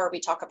Mom Power, we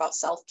talk about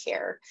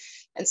self-care.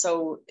 And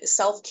so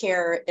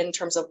self-care in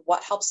terms of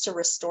what helps to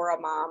restore a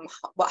mom,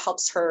 what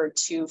helps her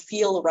to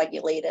feel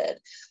regulated,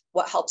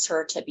 what helps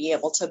her to be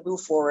able to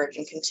move forward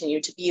and continue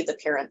to be the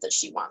parent that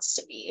she wants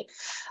to be.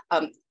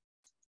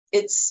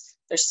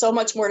 There's so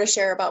much more to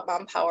share about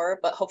Mom Power,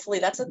 but hopefully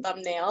that's a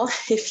thumbnail.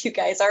 If you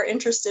guys are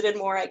interested in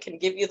more, I can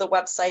give you the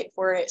website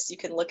for it so you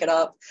can look it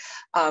up.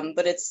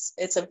 But it's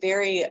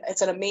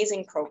an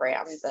amazing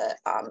program that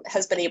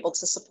has been able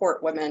to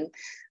support women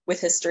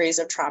with histories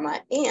of trauma.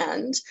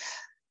 And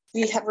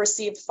we have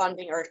received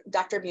funding, or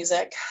Dr.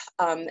 Music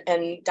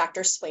and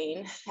Dr.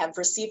 Swain have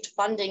received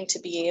funding to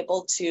be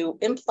able to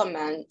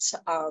implement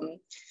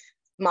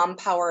Mom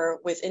Power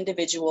with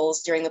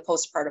individuals during the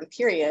postpartum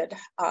period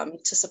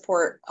to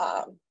support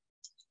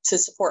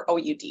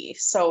OUD.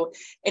 So,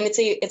 and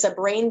it's a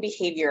brain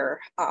behavior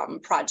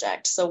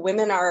project. So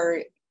women are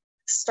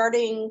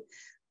starting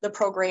the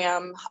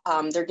program,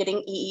 they're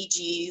getting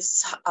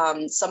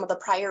EEGs. Some of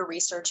the prior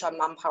research on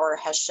Mom Power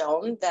has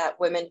shown that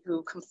women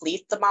who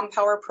complete the Mom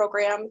Power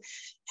program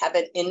have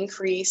an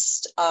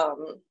increased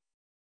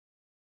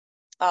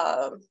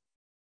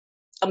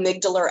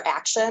amygdalar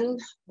action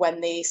when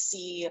they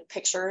see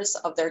pictures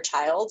of their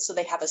child. So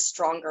they have a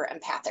stronger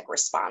empathic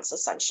response,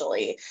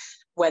 essentially,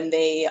 when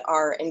they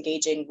are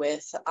engaging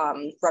with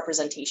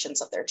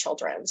representations of their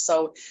children.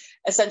 So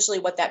essentially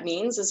what that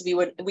means is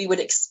we would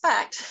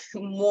expect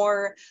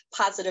more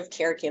positive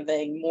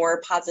caregiving, more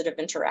positive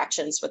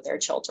interactions with their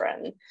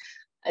children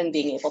and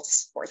being able to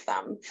support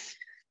them.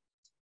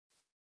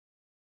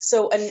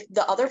 So, and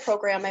the other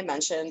program I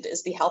mentioned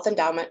is the Health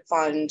Endowment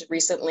Fund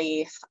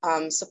recently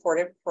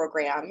supported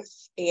program.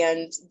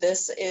 And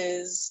this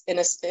is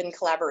in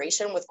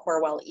collaboration with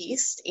Corewell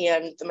East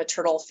and the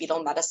Maternal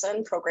Fetal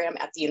Medicine program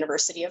at the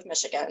University of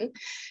Michigan.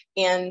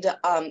 And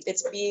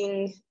it's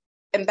being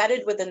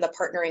embedded within the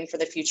Partnering for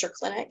the Future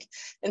clinic.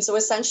 And so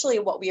essentially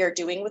what we are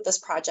doing with this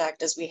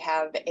project is we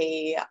have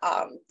the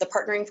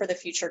Partnering for the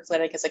Future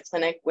clinic is a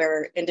clinic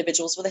where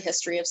individuals with a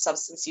history of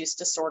substance use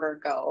disorder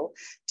go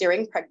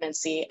during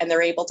pregnancy, and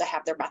they're able to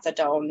have their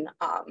methadone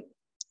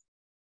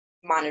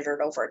monitored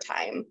over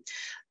time.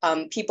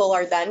 People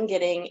are then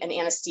getting an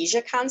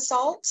anesthesia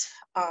consult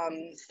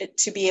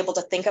to be able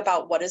to think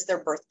about what is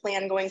their birth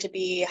plan going to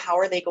be, how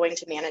are they going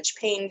to manage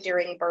pain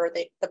during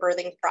the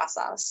birthing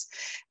process.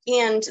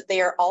 And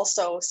they are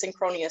also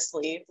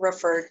synchronously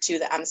referred to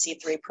the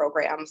MC3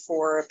 program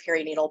for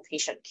perinatal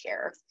patient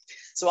care.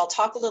 So I'll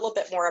talk a little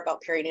bit more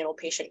about perinatal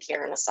patient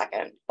care in a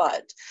second,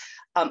 but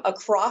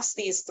across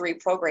these three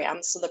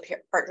programs, so the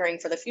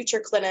Partnering for the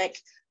Future clinic,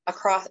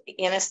 across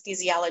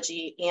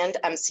anesthesiology and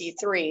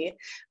MC3,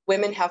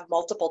 women have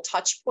multiple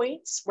touch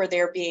points where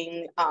they're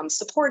being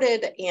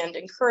supported and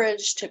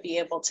encouraged to be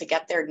able to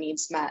get their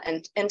needs met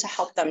and to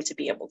help them to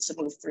be able to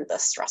move through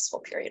this stressful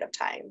period of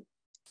time.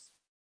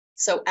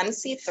 So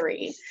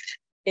MC3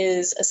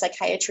 is a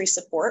psychiatry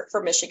support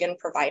for Michigan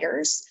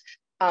providers.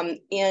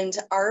 And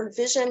our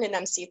vision in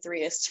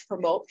MC3 is to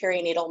promote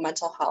perinatal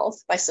mental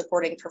health by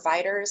supporting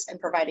providers and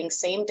providing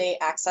same-day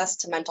access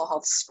to mental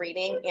health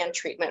screening and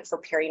treatment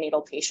for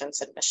perinatal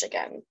patients in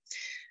Michigan.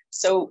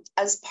 So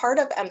as part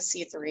of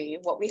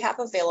MC3, what we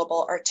have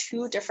available are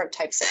two different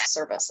types of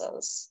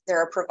services. There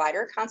are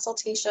provider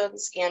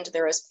consultations and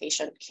there is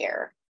patient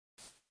care.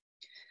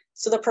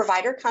 So the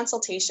provider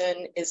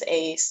consultation is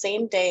a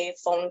same-day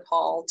phone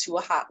call to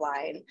a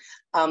hotline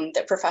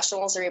that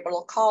professionals are able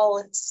to call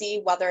and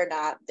see whether or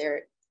not they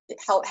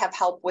have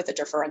help with a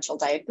differential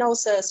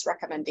diagnosis,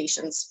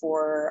 recommendations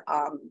for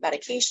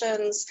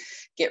medications,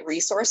 get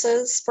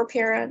resources for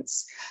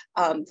parents,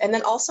 and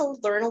then also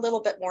learn a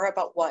little bit more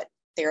about what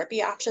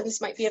therapy options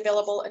might be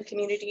available in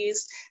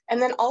communities.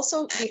 And then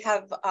also we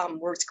have,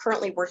 we're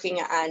currently working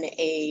on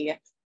a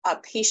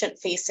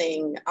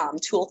patient-facing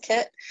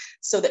toolkit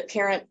so that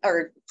parent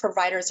or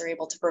providers are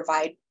able to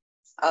provide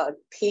a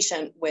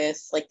patient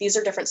with, like, these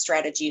are different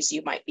strategies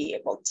you might be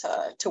able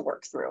to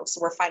work through.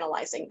 So we're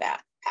finalizing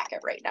that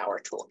packet right now,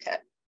 our toolkit.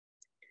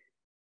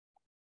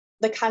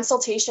 The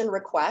consultation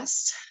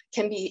request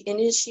can be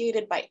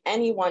initiated by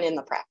anyone in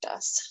the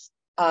practice,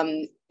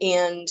 and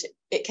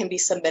it can be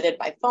submitted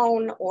by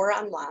phone or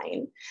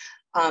online.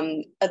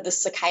 The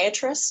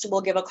psychiatrist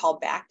will give a call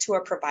back to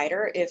a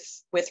provider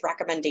with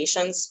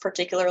recommendations,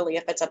 particularly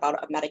if it's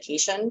about a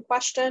medication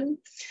question.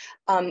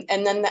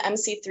 And then the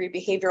MC3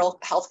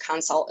 behavioral health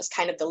consult is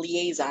kind of the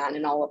liaison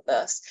in all of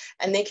this,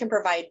 and they can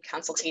provide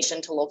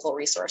consultation to local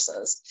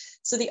resources.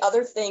 So the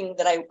other thing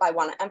that I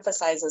want to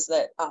emphasize is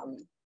that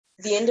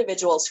the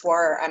individuals who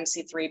are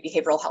MC3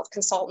 behavioral health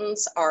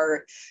consultants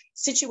are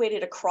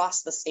situated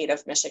across the state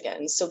of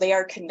Michigan. So they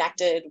are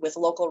connected with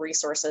local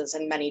resources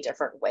in many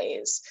different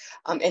ways.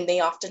 And they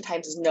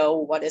oftentimes know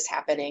what is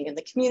happening in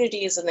the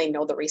communities and they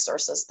know the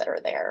resources that are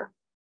there.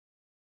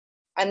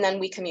 And then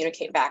we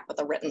communicate back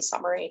with a written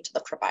summary to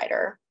the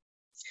provider.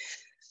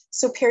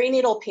 So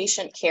perinatal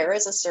patient care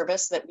is a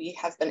service that we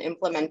have been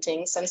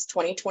implementing since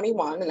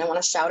 2021. And I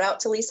want to shout out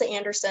to Lisa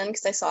Anderson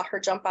because I saw her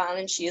jump on,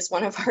 and she is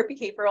one of our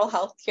behavioral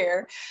health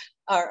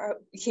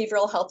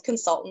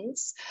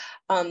consultants.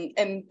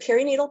 And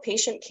perinatal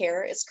patient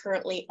care is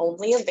currently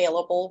only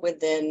available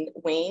within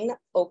Wayne,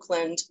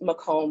 Oakland,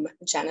 Macomb,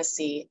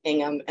 Genesee,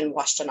 Ingham, and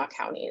Washtenaw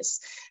counties.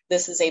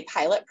 This is a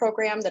pilot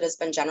program that has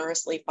been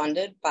generously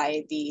funded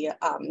by the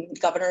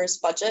governor's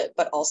budget,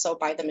 but also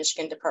by the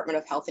Michigan Department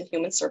of Health and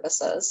Human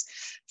Services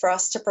for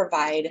us to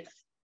provide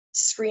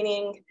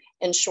screening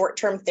and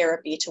short-term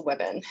therapy to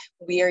women.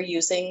 We are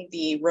using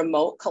the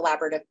remote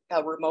collaborative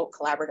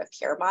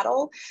care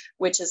model,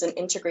 which is an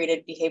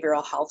integrated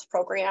behavioral health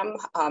program.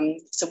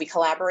 So we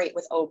collaborate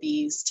with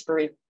OBs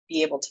to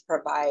be able to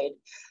provide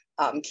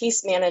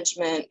case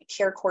management,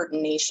 care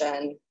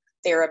coordination,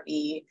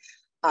 therapy,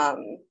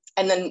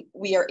 and then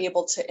we are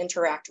able to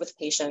interact with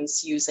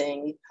patients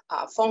using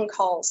phone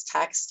calls,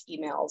 text,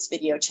 emails,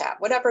 video chat,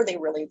 whatever they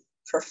really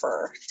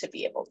prefer to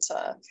be able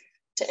to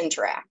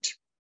interact.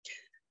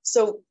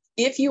 So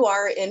if you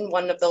are in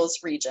one of those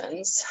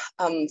regions,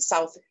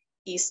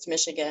 Southeast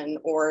Michigan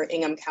or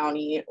Ingham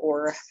County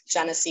or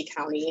Genesee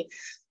County,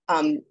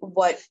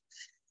 what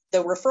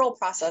the referral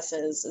process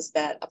is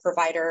that a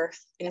provider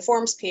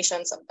informs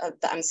patients of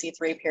the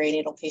MC3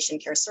 perinatal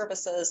patient care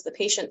services. The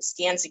patient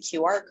scans a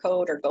QR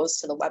code or goes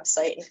to the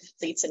website and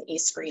completes an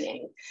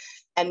e-screening.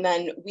 And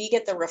then we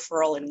get the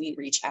referral and we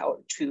reach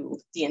out to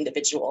the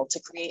individual to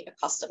create a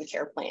custom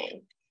care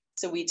plan.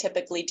 So we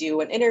typically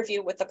do an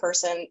interview with the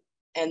person,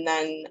 and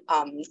then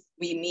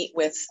we meet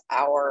with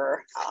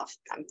our,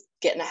 I'm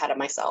getting ahead of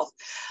myself.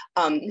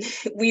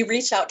 We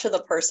reach out to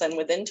the person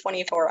within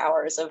 24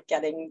 hours of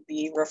getting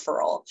the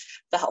referral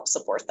to help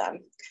support them.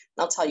 And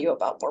I'll tell you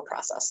about more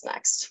process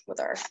next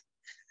with our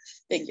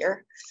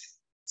figure.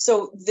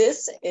 So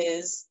this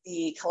is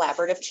the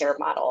collaborative care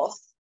model.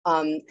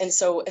 And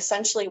so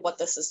essentially what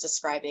this is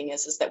describing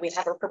is that we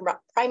have a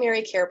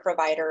primary care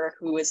provider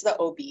who is the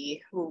OB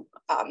who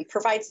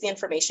provides the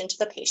information to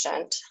the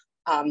patient.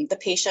 The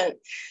patient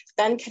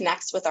then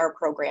connects with our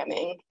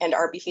programming, and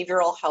our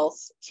behavioral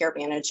health care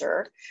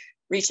manager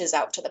reaches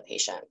out to the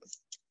patient.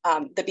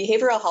 The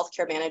behavioral health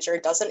care manager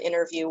does an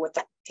interview with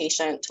the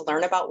patient to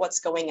learn about what's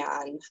going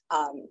on.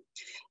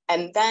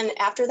 And then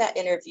after that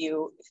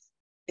interview,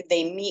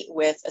 they meet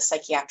with a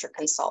psychiatric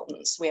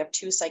consultant. So we have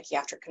two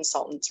psychiatric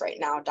consultants right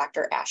now,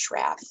 Dr.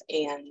 Ashraf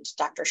and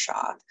Dr.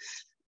 Shaw.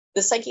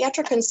 The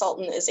psychiatric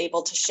consultant is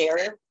able to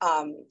share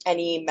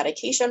any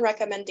medication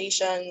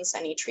recommendations,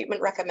 any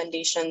treatment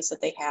recommendations that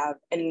they have,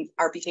 and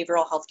our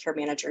behavioral health care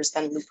managers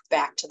then loop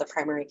back to the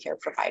primary care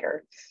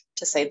provider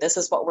to say, this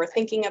is what we're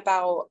thinking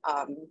about,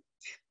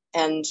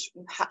 and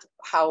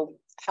how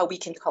we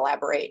can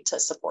collaborate to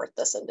support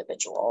this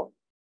individual.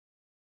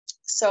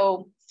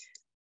 So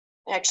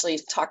I actually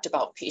talked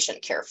about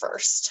patient care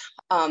first.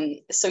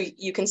 So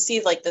you can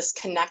see like this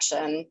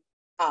connection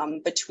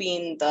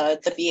between the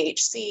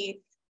BHC,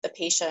 the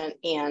patient,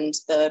 and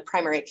the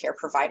primary care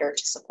provider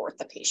to support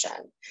the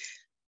patient.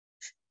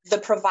 The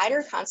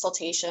provider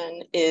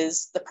consultation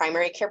is the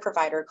primary care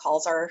provider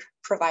calls our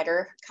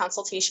provider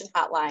consultation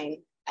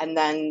hotline, and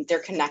then they're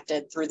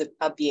connected through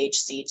a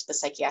BHC to the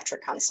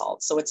psychiatric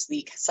consult. So it's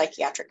the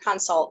psychiatric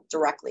consult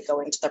directly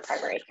going to the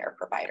primary care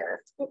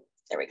provider.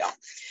 There we go.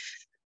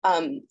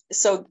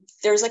 So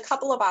there's a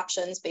couple of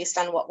options based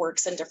on what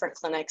works in different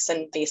clinics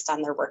and based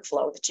on their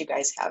workflow that you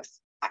guys have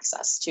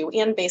access to,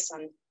 and based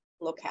on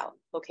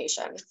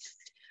location.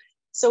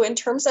 So in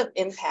terms of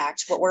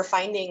impact, what we're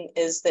finding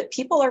is that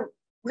people are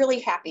really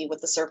happy with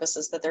the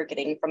services that they're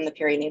getting from the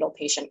perinatal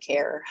patient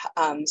care.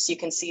 So you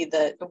can see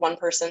that one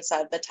person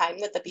said the time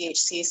that the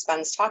BHC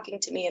spends talking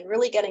to me and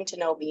really getting to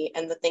know me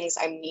and the things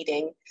I'm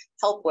needing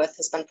help with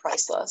has been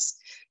priceless.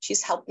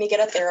 She's helped me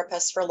get a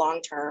therapist for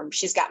long term.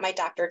 She's got my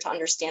doctor to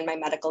understand my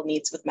medical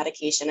needs with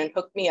medication and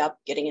hooked me up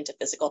getting into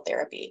physical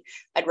therapy.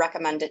 I'd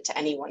recommend it to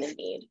anyone in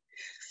need.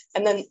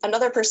 And then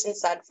another person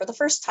said, for the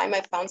first time,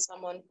 I've found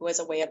someone who has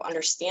a way of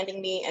understanding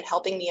me and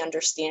helping me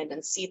understand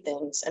and see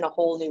things in a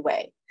whole new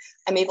way.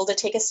 I'm able to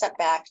take a step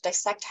back,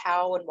 dissect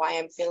how and why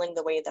I'm feeling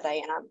the way that I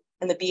am.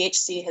 And the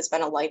BHC has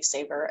been a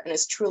lifesaver and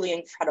is truly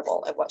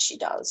incredible at what she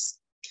does.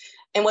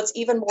 And what's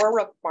even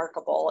more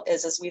remarkable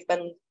is we've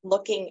been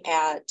looking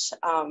at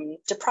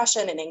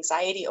depression and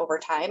anxiety over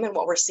time, and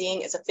what we're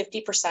seeing is a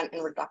 50%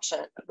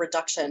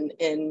 reduction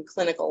in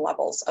clinical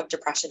levels of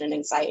depression and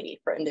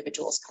anxiety for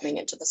individuals coming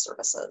into the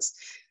services.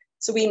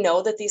 So we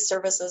know that these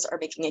services are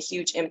making a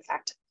huge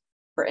impact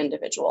for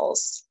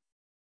individuals.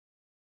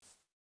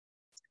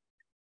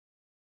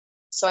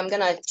 So I'm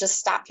gonna just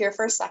stop here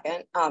for a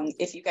second.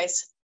 If you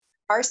guys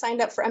are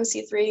signed up for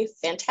MC3,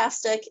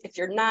 fantastic. If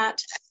you're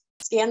not,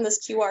 scan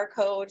this QR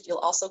code. You'll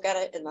also get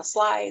it in the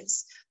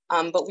slides,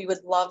 but we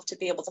would love to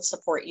be able to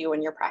support you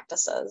in your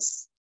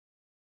practices.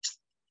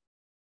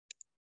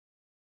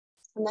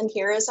 And then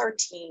here is our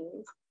team.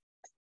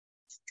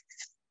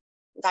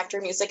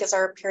 Dr. Music is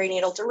our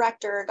perinatal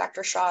director.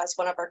 Dr. Shaw is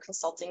one of our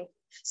consulting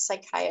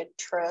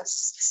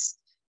psychiatrists.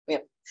 We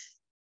have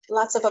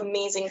lots of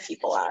amazing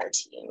people on our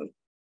team.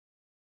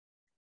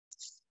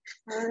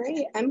 All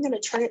right, I'm going to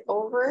turn it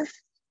over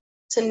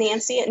to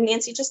Nancy. And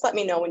Nancy, just let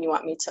me know when you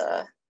want me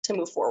to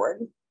move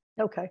forward.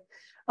 Okay.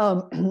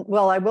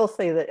 Well, I will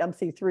say that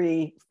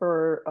MC3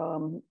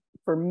 for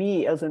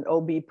me as an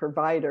OB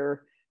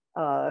provider,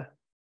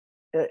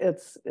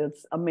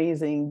 it's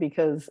amazing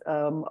because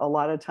a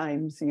lot of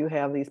times you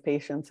have these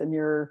patients and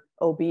you're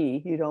OB,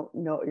 you don't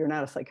know, you're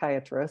not a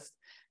psychiatrist,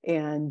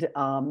 and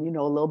you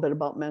know a little bit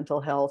about mental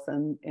health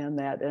and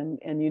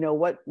you know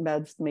what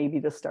meds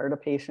maybe to start a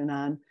patient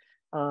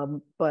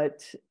on,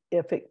 but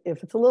if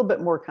it's a little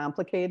bit more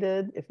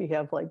complicated, if you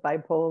have like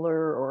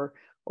bipolar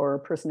or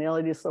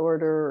personality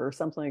disorder or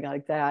something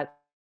like that,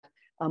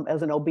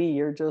 as an OB,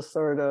 you're just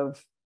sort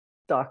of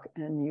stuck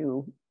and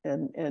you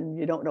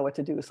don't know what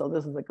to do. So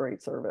this is a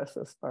great service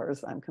as far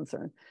as I'm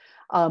concerned.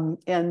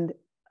 And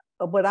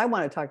what I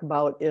want to talk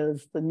about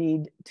is the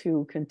need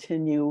to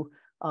continue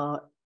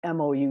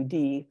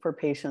MOUD for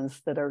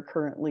patients that are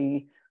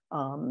currently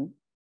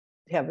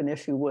have an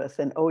issue with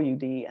an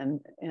OUD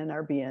and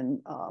are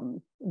being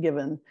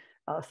given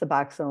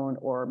Suboxone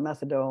or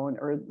methadone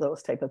or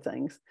those type of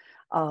things.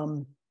 A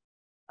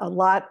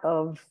lot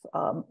of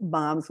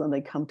moms, when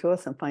they come to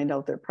us and find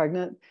out they're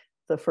pregnant,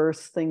 the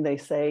first thing they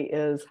say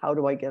is, how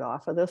do I get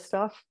off of this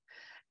stuff?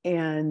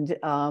 And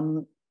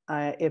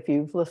if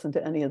you've listened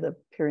to any of the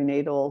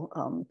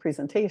perinatal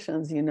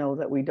presentations, you know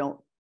that we don't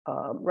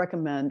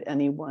recommend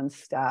anyone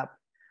stop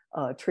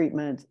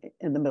treatment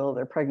in the middle of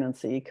their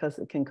pregnancy because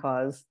it can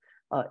cause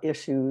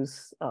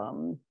issues,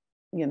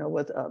 you know,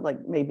 with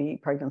like maybe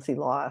pregnancy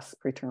loss,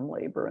 preterm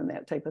labor, and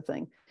that type of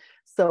thing.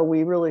 So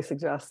we really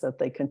suggest that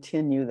they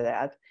continue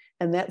that.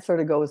 And that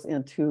sort of goes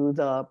into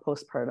the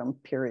postpartum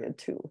period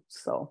too.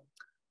 So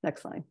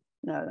next slide.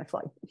 No, next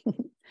slide.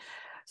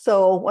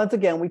 So once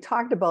again, we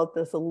talked about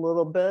this a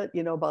little bit,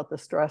 you know, about the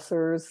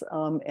stressors.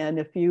 And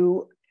if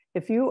you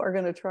are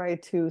going to try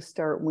to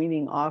start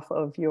weaning off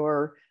of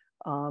your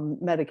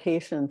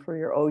medication for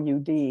your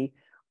OUD,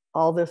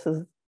 all this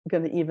is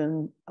going to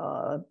even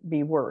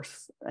be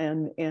worse,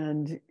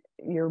 and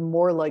you're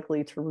more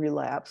likely to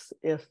relapse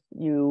if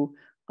you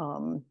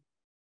don't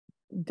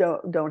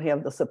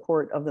have the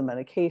support of the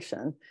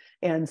medication.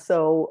 And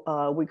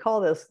so we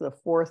call this the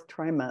fourth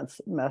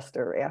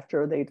trimester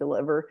after they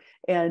deliver.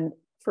 And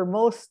for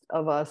most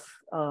of us,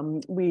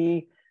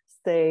 we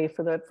say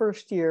for that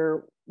first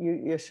year,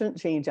 you shouldn't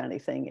change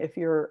anything. If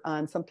you're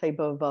on some type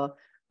of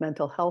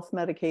mental health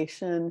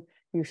medication,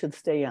 you should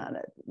stay on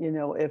it. You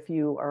know, if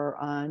you are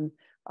on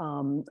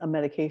a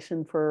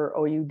medication for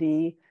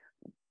OUD,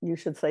 you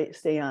should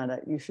stay on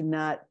it. You should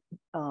not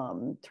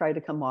try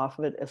to come off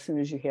of it as soon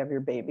as you have your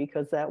baby,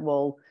 because that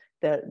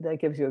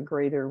gives you a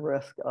greater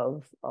risk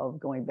of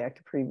going back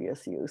to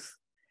previous use.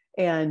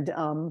 And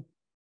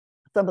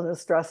some of the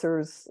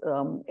stressors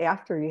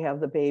after you have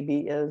the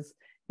baby is,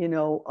 you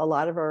know, a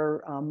lot of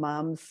our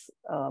moms,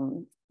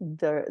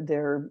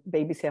 their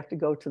babies have to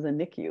go to the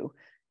NICU,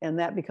 and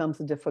that becomes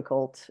a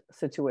difficult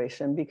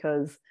situation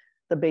because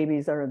the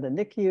babies are in the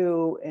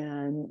NICU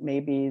and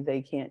maybe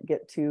they can't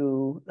get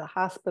to the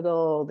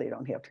hospital. They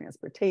don't have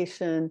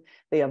transportation.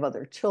 They have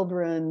other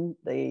children.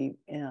 They,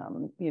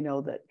 you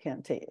know, that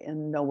can't take,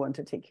 and no one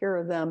to take care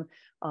of them.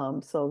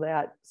 So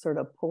that sort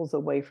of pulls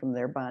away from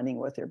their bonding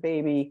with their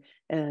baby.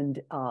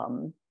 And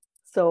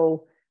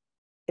so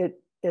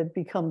it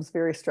becomes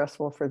very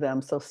stressful for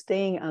them. So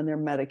staying on their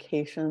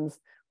medications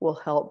will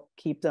help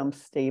keep them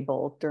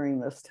stable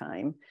during this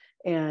time.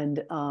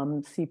 And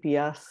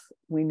CPS,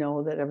 we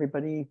know that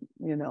everybody,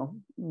 you know,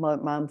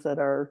 moms that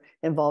are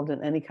involved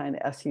in any kind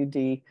of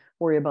SUD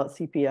worry about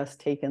CPS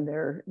taking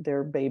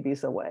their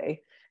babies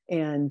away.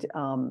 And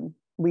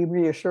we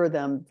reassure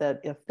them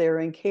that if they're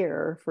in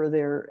care for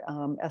their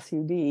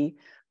SUD,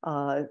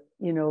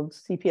 you know,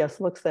 CPS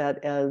looks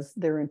at as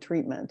they're in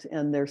treatment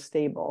and they're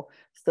stable.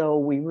 So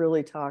we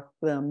really talk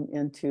them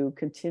into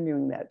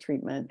continuing that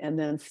treatment and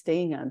then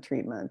staying on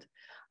treatment.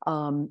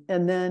 And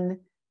then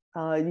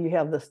you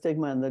have the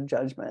stigma and the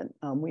judgment.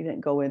 We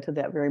didn't go into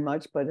that very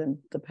much, but in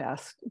the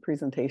past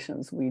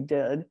presentations we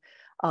did.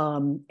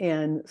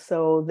 And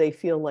so they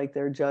feel like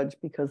they're judged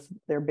because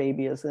their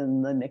baby is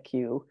in the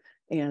NICU.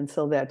 And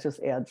so that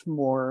just adds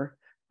more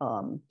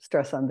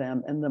stress on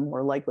them, and the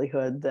more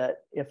likelihood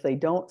that if they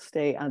don't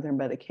stay on their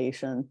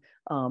medication,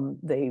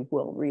 they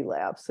will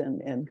relapse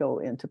and go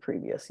into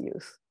previous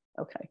use.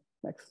 Okay,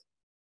 next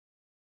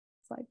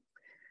slide.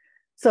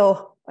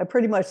 So I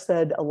pretty much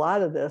said a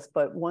lot of this,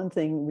 but one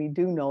thing we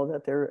do know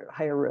that they're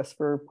higher risk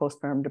for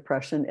postpartum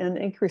depression and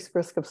increased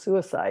risk of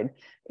suicide.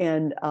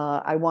 And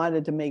I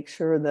wanted to make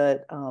sure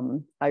that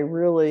I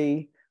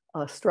really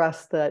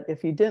stress that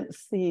if you didn't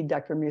see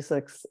Dr.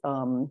 Music's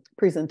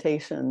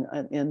presentation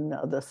in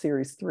the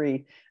series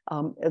 3,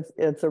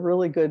 it's a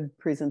really good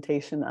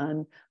presentation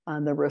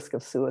on the risk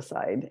of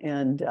suicide.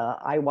 And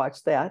I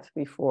watched that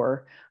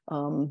before,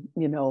 you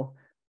know,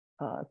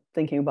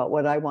 thinking about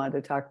what I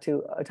wanted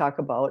to talk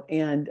about,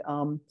 and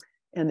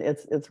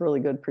it's really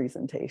good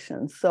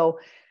presentation. So,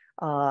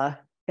 and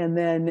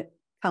then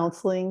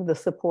counseling, the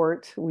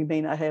support. We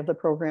may not have the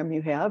program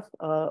you have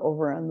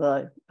over on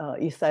the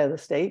east side of the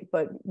state,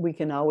 but we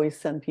can always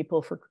send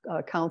people for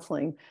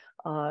counseling.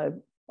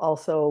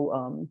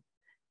 Also,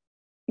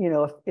 you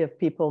know, if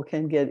people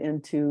can get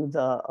into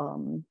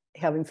the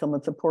having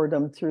someone support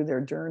them through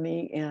their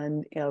journey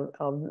and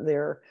of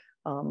their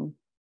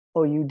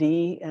OUD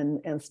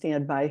and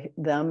stand by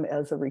them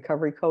as a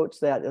recovery coach,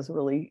 that is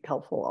really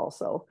helpful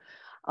also.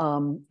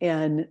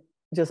 And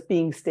just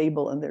being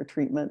stable in their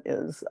treatment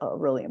is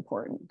really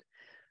important.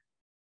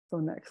 So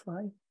next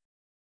slide.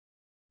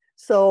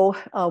 So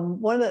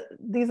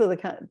these are the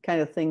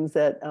kind of things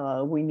that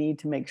we need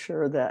to make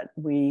sure that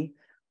we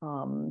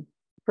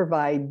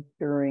provide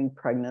during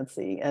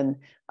pregnancy. And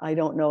I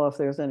don't know if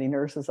there's any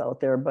nurses out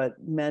there, but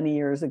many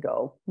years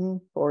ago,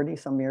 40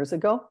 some years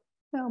ago,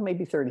 well,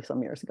 maybe 30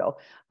 some years ago,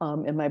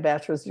 in my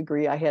bachelor's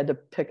degree, I had to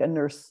pick a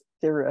nurse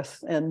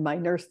theorist, and my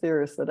nurse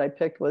theorist that I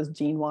picked was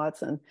Jean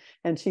Watson,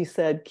 and she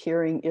said,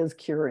 caring is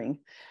curing.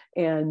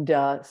 And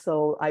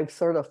so I've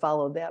sort of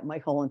followed that my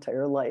whole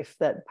entire life,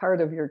 that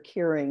part of your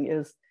caring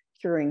is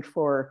curing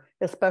for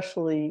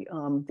especially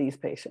these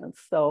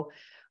patients. So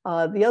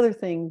the other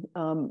thing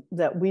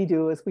that we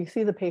do is we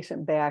see the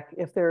patient back.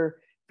 If they're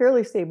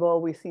fairly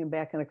stable, we see them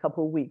back in a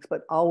couple of weeks,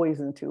 but always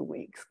in 2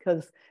 weeks,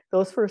 because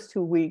those first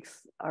 2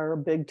 weeks are a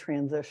big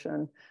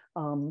transition.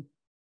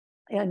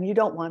 And you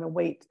don't want to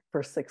wait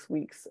for 6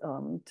 weeks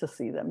to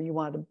see them. You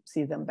want to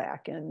see them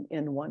back in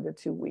 1 to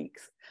 2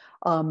 weeks.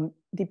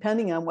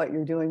 Depending on what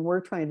you're doing,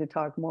 we're trying to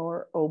talk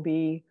more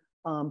OB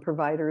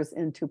providers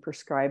into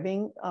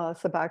prescribing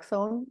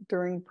Suboxone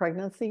during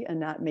pregnancy and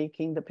not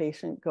making the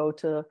patient go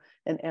to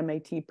an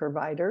MAT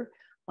provider.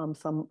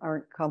 Some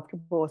aren't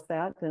comfortable with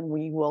that, then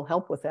we will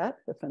help with that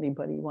if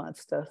anybody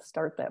wants to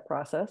start that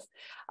process.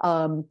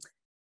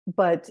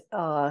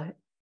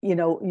 You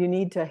know, you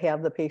need to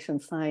have the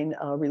patient sign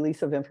a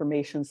release of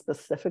information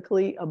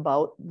specifically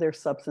about their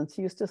substance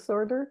use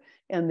disorder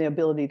and the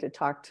ability to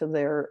talk to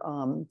their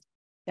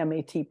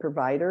MAT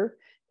provider.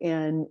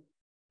 And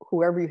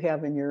whoever you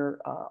have in your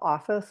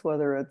office,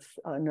 whether it's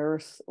a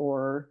nurse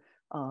or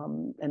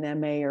an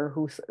MA or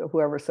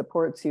whoever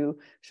supports you,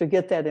 should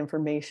get that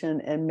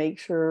information and make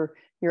sure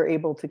you're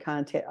able to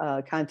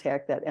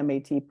contact that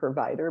MAT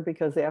provider,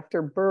 because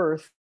after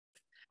birth,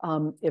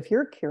 if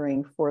you're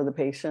caring for the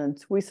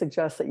patient, we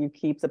suggest that you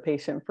keep the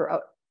patient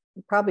for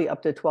probably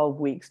up to 12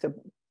 weeks to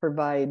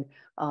provide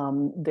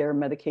their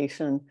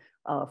medication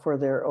for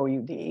their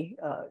OUD.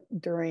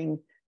 During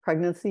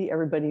pregnancy,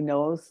 everybody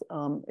knows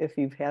if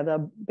you've had a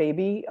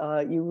baby,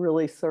 you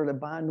really sort of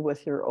bond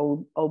with your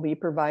OB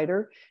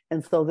provider.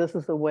 And so this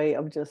is a way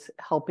of just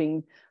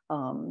helping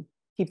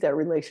keep that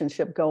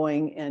relationship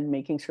going and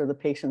making sure the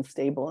patient's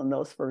stable in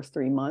those first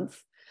 3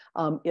 months.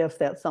 If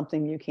that's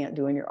something you can't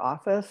do in your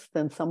office,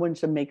 then someone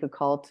should make a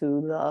call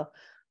to the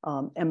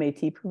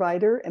MAT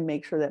provider and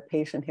make sure that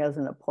patient has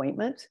an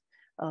appointment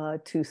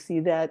to see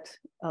that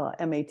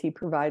MAT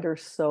provider,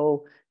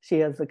 so she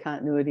has the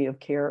continuity of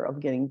care of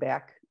getting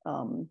back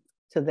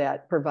to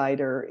that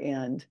provider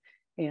and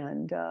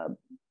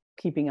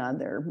keeping on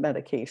their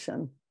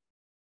medication.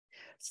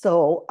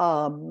 So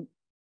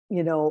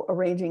you know,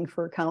 arranging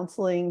for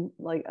counseling,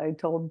 like I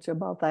told you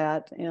about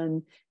that,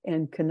 and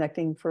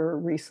connecting for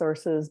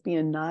resources,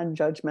 being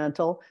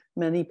non-judgmental.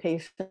 Many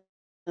patients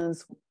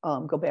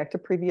go back to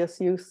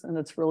previous use, and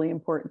it's really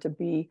important to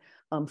be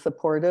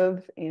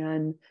supportive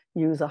and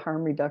use a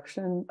harm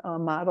reduction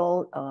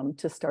model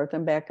to start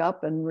them back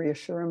up and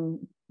reassure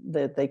them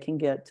that they can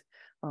get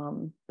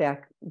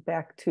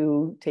back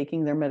to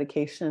taking their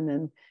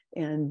medication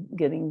and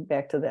getting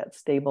back to that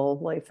stable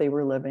life they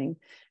were living.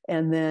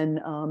 And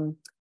then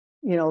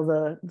you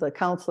know, the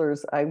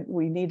counselors,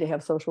 we need to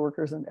have social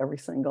workers in every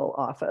single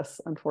office.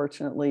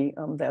 Unfortunately,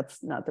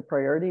 that's not the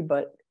priority,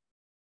 but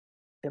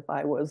if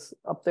I was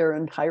up there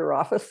in higher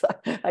office,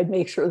 I'd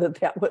make sure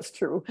that that was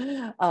true.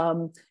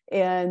 And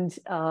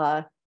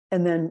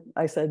then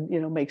I said, you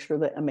know, make sure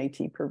the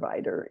MAT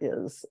provider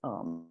is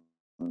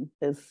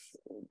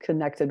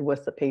connected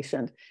with the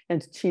patient.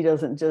 And she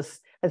doesn't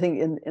just, I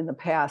think in the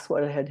past,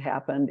 what had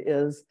happened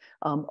is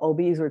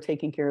OBs were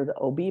taking care of the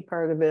OB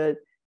part of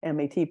it.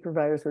 MAT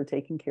providers were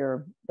taking care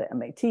of the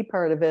MAT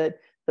part of it.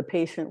 The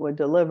patient would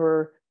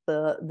deliver,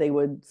 they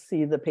would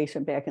see the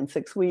patient back in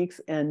 6 weeks.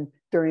 And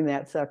during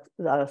that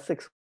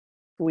 6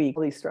 week,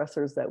 these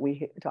stressors that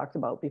we talked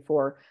about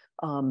before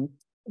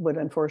would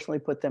unfortunately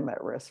put them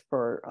at risk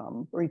for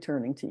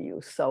returning to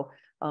use. So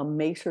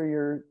make sure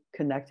you're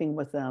connecting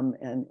with them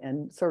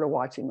and sort of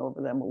watching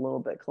over them a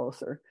little bit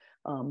closer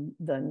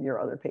than your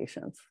other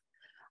patients.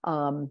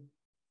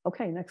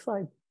 Okay, next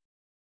slide.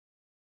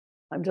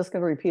 I'm just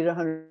going to repeat it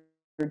 100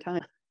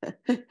 times.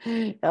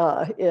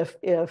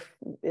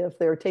 If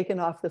they're taken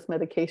off this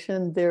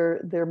medication,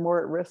 they're more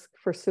at risk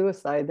for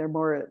suicide. They're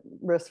more at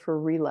risk for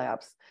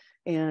relapse,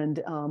 and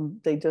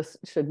they just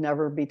should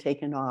never be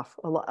taken off.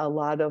 A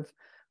lot of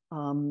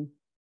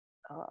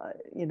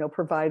you know,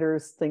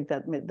 providers think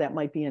that that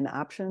might be an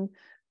option,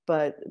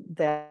 but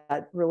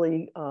that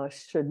really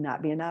should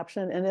not be an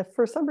option. And if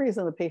for some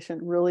reason the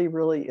patient really,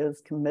 really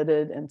is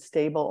committed and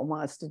stable and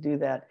wants to do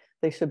that,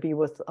 they should be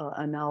with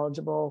a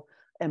knowledgeable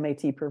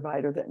MAT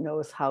provider that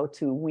knows how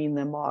to wean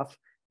them off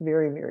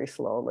very, very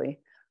slowly.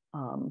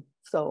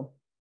 So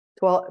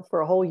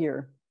for a whole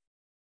year,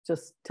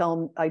 just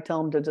I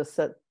tell them to just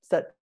set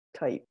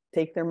tight,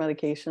 take their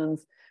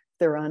medications. If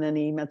they're on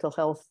any mental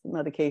health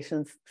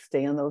medications,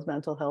 stay on those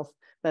mental health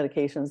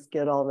medications,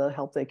 get all the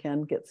help they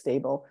can, get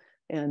stable.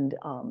 And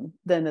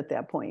then at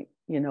that point,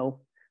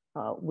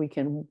 we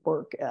can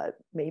work at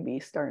maybe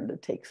starting to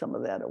take some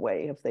of that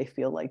away if they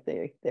feel like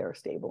they're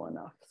stable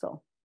enough.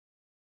 So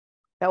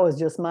that was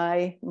just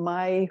my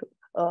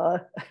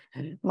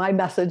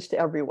message to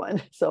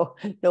everyone. So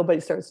nobody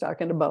starts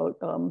talking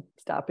about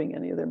stopping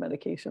any of their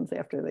medications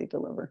after they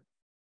deliver.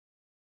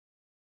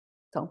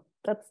 So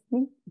that's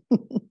me.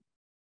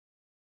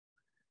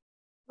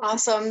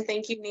 Awesome.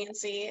 Thank you,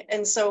 Nancy.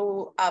 And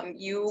so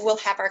you will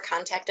have our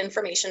contact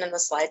information in the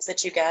slides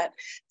that you get.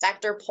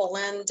 Dr.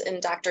 Poland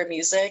and Dr.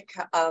 Music,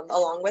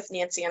 along with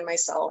Nancy and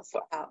myself,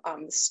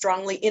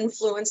 strongly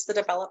influenced the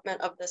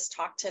development of this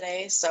talk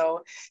today.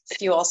 So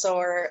if you also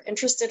are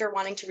interested or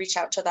wanting to reach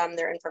out to them,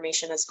 their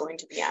information is going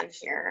to be on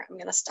here. I'm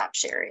going to stop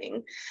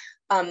sharing.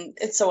 And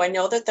so I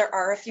know that there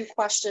are a few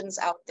questions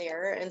out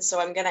there. And so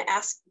I'm going to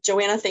ask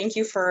Joanna, thank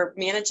you for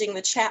managing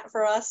the chat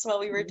for us while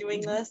we were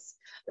doing this.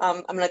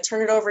 I'm going to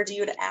turn it over to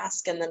you to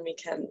ask, and then we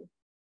can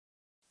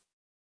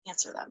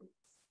answer them.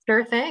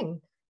 Sure thing.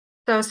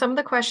 So some of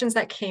the questions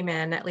that came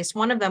in, at least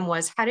one of them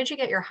was, how did you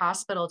get your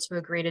hospital to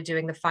agree to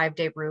doing the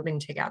 5-day rooming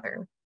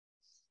together?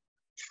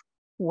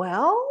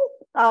 Well,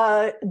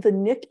 the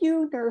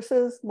NICU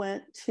nurses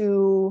went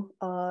to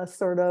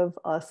sort of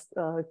a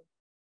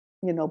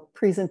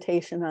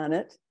presentation on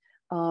it,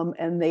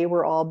 and they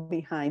were all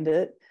behind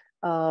it.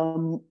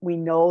 We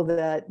know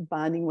that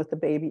bonding with the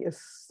baby is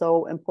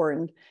so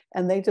important,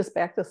 and they just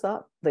backed us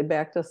up. They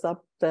backed us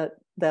up that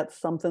that's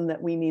something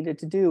that we needed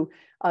to do.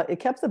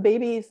 It kept the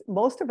babies,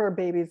 most of our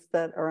babies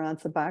that are on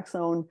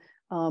Suboxone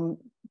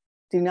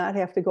do not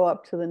have to go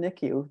up to the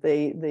NICU.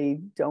 They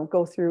don't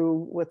go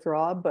through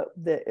withdrawal, but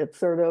it's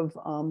sort of,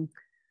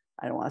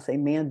 I don't want to say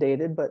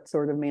mandated, but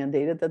sort of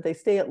mandated that they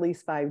stay at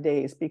least 5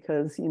 days,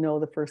 because,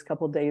 the first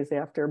couple of days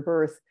after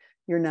birth,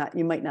 you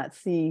might not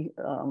see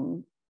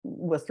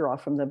withdraw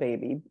from the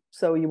baby.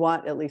 So you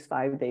want at least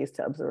 5 days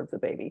to observe the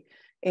baby.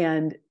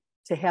 And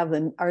to have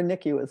our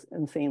NICU is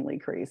insanely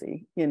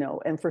crazy,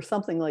 and for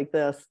something like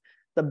this,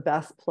 the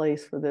best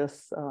place for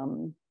this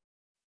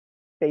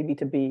baby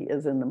to be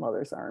is in the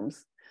mother's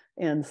arms.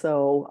 And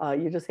so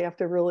you just have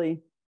to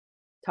really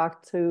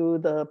talk to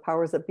the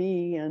powers that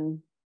be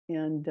and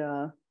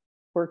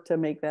work to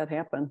make that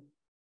happen.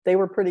 They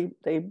were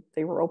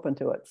they were open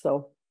to it.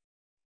 So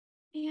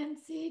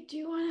Nancy, do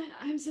you want to,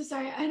 I'm so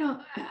sorry, I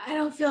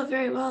don't feel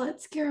very well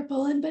at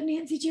Poland, but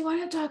Nancy, do you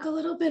want to talk a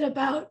little bit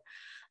about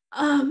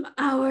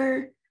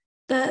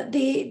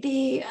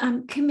the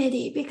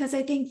committee? Because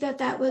I think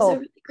that was a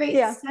really great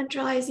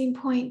centralizing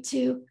point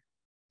to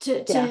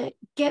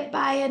get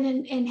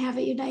buy-in and have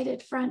a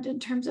united front in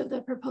terms of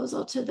the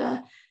proposal to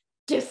the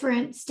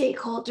different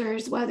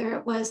stakeholders, whether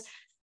it was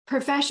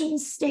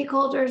professions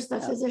stakeholders, the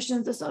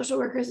physicians, the social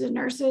workers, the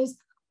nurses,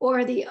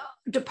 or the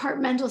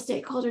departmental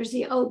stakeholders,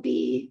 the OB,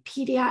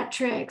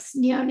 pediatrics,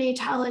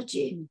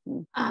 neonatology.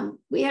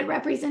 We had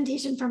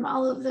representation from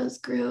all of those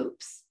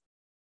groups.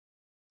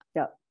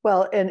 Yeah,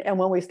 well, and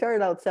when we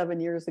started out 7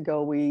 years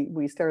ago,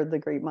 we started the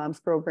Great Moms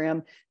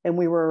program, and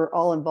we were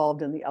all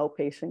involved in the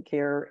outpatient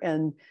care.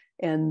 And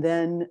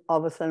then all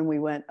of a sudden we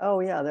went, oh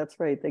yeah, that's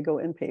right, they go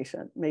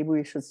inpatient. Maybe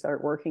we should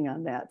start working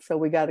on that. So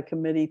we got a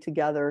committee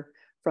together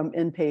from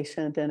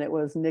inpatient, and it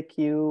was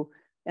NICU,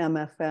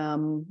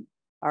 MFM,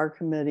 our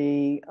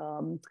committee,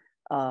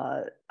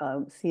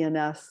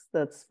 CNS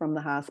that's from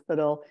the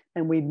hospital,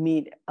 and we'd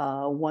meet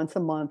once a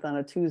month on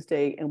a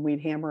Tuesday, and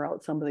we'd hammer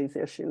out some of these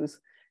issues.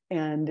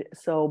 And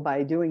so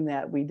by doing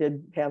that, we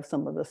did have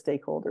some of the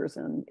stakeholders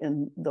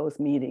in those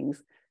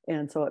meetings,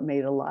 and so it made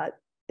it a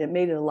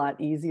lot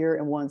easier.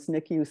 And once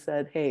NICU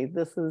said, hey,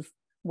 this is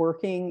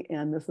working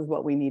and this is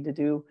what we need to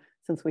do,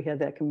 since we had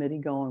that committee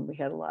going, we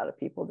had a lot of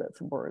people that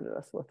supported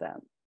us with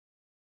that.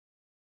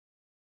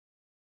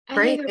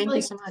 Great, thank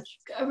you so much.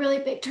 A really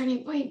big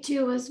turning point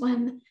too was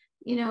when,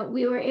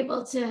 we were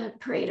able to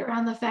parade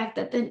around the fact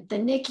that the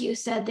NICU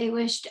said they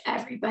wished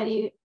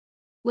everybody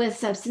with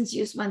substance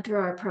use went through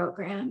our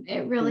program.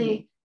 It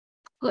really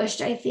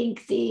pushed, I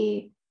think,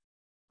 the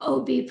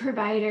OB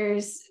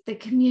providers, the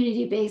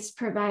community-based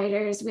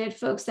providers. We had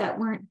folks that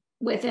weren't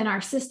within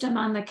our system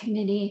on the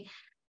committee.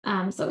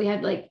 So we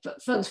had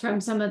folks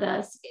from some of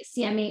the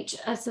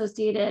CMH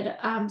associated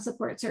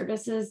support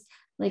services,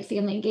 like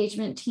family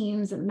engagement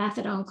teams and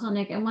methadone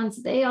clinic. And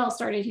once they all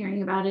started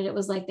hearing about it, it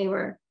was like they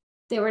were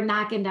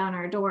knocking down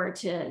our door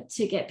to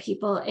get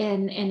people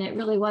in. And it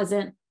really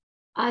wasn't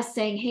us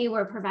saying, hey,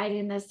 we're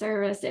providing this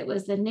service. It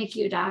was the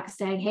NICU doc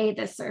saying, hey,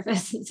 this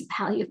service is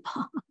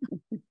valuable.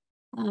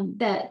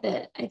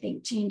 That I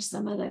think changed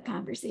some of the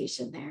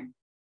conversation there.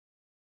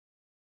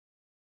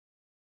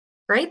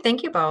 Great,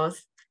 thank you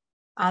both.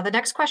 The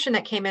next question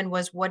that came in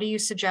was, what do you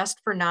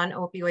suggest for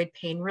non-opioid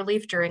pain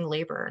relief during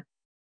labor?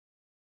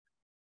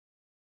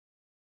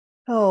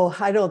 Oh,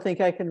 I don't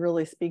think I can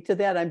really speak to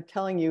that. I'm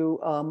telling you,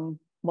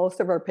 most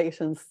of our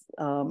patients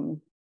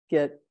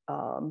get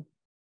an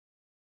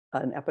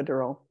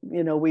epidural.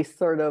 You know, we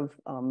sort of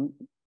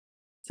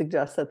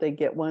suggest that they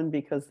get one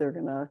because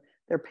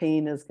their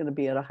pain is gonna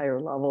be at a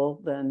higher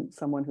level than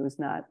someone who's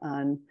not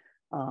on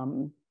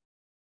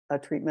a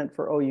treatment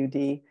for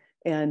OUD.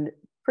 And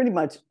pretty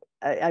much,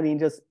 I mean,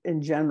 just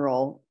in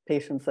general,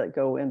 patients that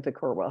go into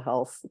Corewell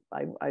Health,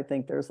 I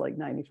think there's like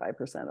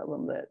 95% of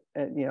them that,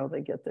 you know, they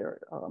get their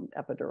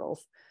epidurals.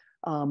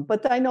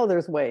 But I know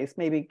there's ways.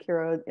 Maybe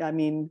Kira, I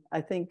mean,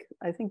 I think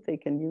they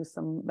can use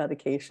some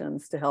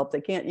medications to help.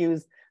 They can't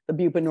use the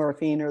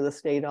buprenorphine or the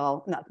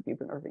Stadol, not the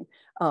buprenorphine,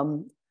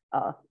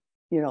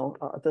 you know,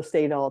 the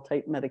Stadol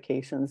type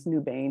medications,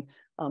 Nubain,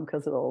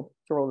 because it'll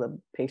throw the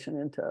patient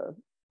into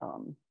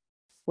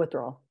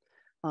withdrawal.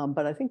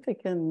 But I think they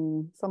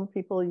can, some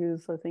people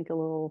use, I think, a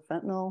little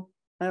fentanyl.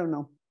 I don't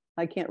know.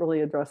 I can't really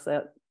address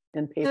that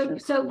in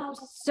patients.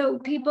 So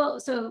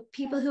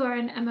people who are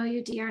in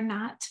MOUD are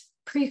not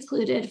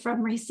precluded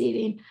from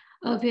receiving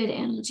opioid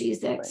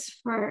analgesics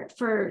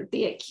for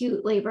the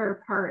acute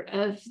labor part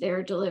of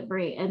their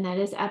delivery. And that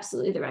is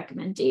absolutely the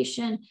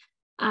recommendation,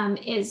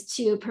 is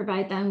to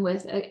provide them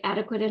with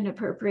adequate and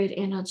appropriate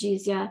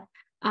analgesia.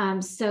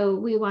 So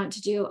we want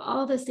to do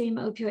all the same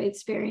opioid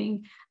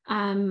sparing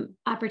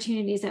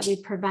opportunities that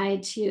we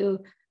provide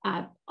to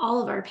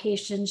all of our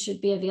patients should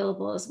be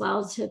available as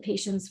well to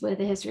patients with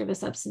a history of a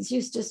substance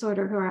use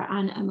disorder who are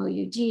on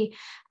MOUD.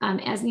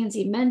 As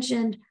Nancy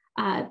mentioned,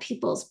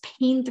 people's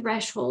pain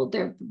threshold,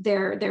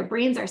 their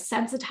brains are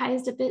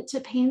sensitized a bit to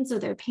pain, so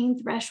their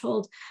pain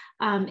threshold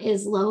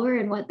is lower.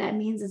 And what that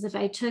means is if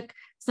I took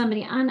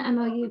somebody on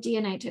MOUD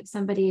and I took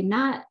somebody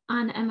not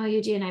on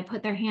MOUD and I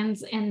put their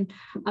hands in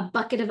a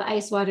bucket of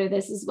ice water,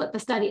 this is the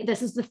study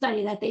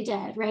that they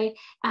did, right?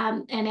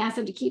 And asked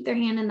them to keep their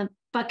hand in the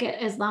bucket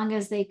as long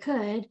as they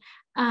could.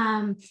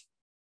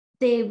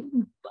 They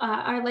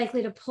are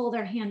likely to pull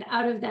their hand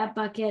out of that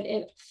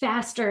bucket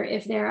faster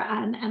if they're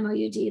on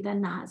MOUD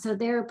than not. So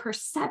their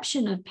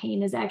perception of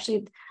pain is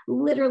actually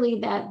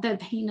literally that the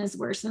pain is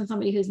worse than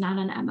somebody who's not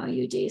on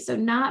MOUD. So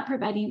not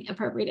providing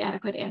appropriate,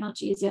 adequate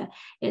analgesia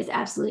is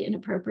absolutely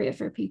inappropriate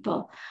for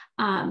people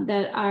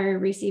that are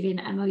receiving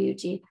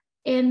MOUD.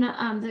 In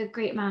the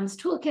Great Moms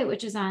Toolkit,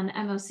 which is on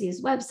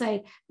MOC's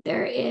website,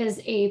 there is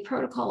a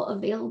protocol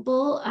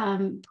available.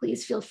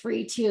 Please feel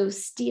free to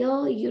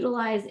steal,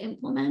 utilize,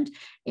 implement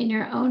in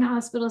your own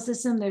hospital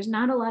system. There's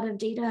not a lot of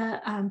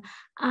data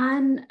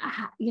on,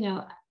 you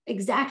know,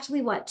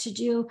 exactly what to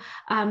do.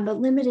 The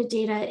limited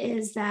data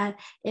is that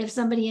if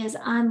somebody is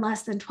on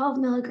less than 12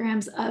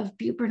 milligrams of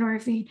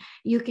buprenorphine,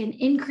 you can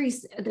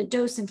increase the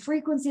dose and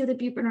frequency of the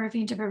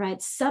buprenorphine to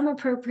provide some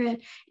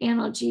appropriate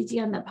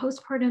analgesia in the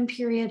postpartum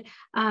period.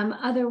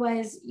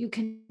 Otherwise, you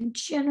can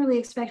generally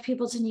expect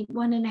people to need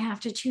 1.5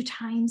 to 2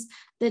 times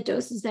the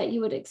doses that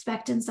you would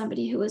expect in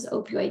somebody who is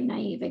opioid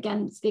naive.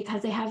 Again, it's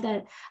because they have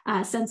that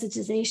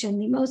sensitization.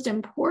 The most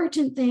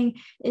important thing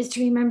is to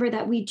remember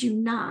that we do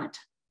not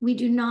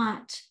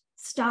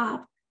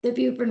stop the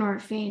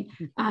buprenorphine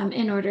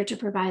in order to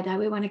provide that.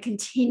 We want to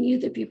continue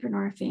the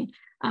buprenorphine.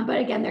 But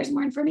again, there's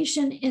more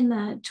information in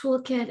the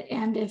toolkit.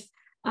 And if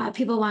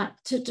people want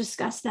to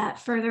discuss that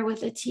further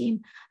with the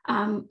team,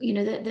 you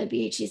know, the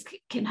BHCs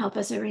can help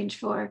us arrange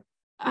for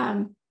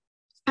a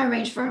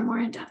more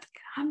in-depth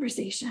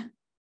conversation.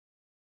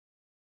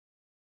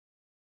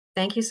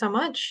 Thank you so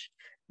much.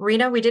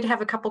 Rena, we did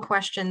have a couple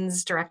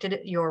questions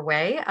directed your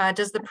way.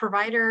 Does the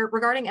provider,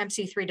 regarding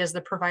MC3, does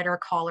the provider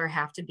caller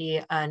have to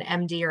be an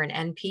MD or an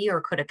NP, or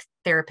could a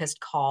therapist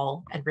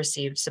call and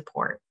receive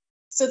support?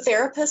 So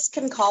therapists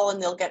can call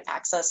and they'll get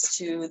access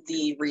to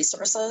the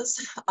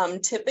resources.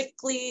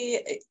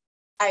 Typically,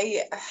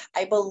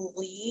 I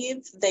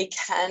believe they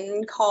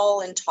can call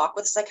and talk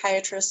with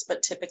psychiatrists,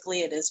 but typically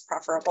it is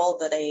preferable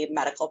that a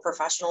medical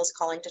professional is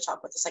calling to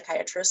talk with a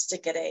psychiatrist to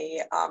get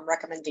a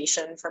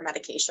recommendation for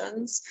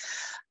medications.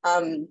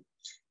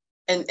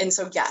 And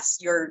so, yes,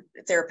 your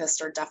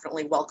therapists are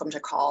definitely welcome to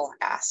call,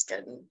 ask,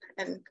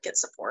 and get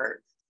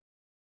support.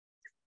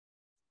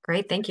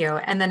 Great, thank you.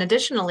 And then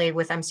additionally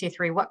with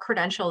MC3, what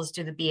credentials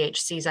do the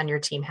BHCs on your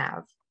team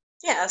have?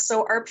 Yeah,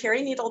 so our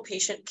perinatal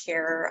patient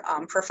care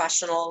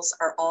professionals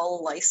are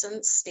all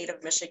licensed state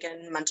of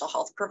Michigan mental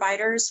health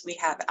providers. We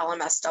have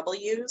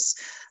LMSWs.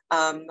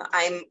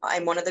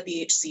 I'm one of the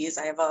BHCs.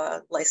 I have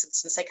a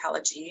license in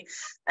psychology.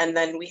 And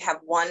then we have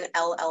one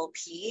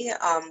LLP,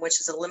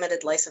 which is a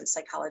limited licensed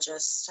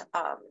psychologist.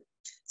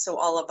 So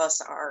all of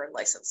us are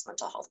licensed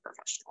mental health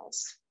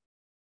professionals.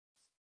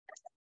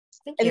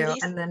 Thank you.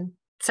 And then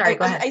sorry,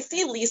 go ahead. I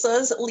see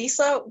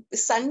Lisa,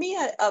 send me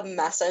a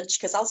message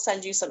because I'll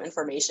send you some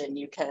information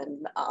you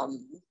can,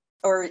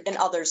 and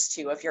others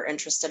too, if you're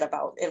interested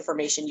about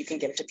information you can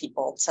give to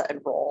people to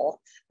enroll.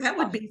 That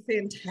would be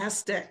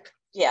fantastic.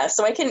 Yeah,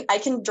 so I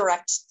can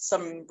direct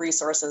some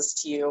resources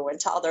to you and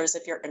to others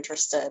if you're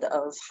interested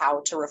of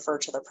how to refer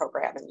to the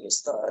program and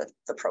use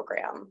the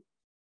program.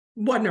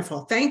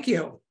 Wonderful. Thank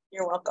you.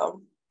 You're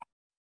welcome.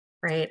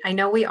 Great. I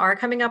know we are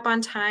coming up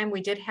on time.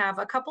 We did have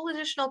a couple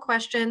additional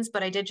questions,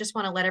 but I did just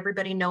want to let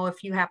everybody know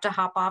if you have to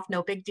hop off,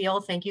 no big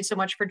deal. Thank you so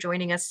much for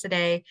joining us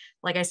today.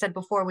 Like I said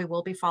before, we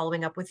will be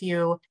following up with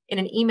you in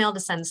an email to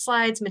send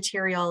slides,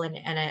 material,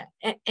 and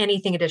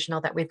anything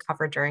additional that we've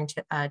covered during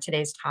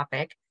today's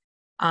topic.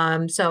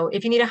 So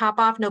if you need to hop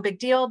off, no big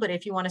deal. But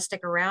if you want to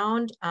stick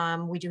around,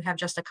 we do have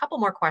just a couple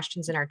more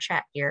questions in our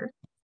chat here.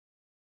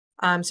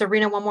 So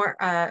Rena, one more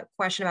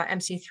question about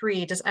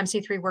MC3. Does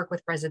MC3 work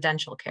with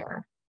residential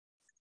care?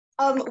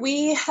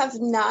 We have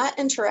not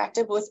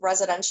interacted with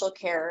residential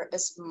care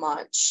as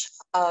much.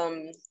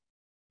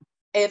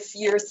 If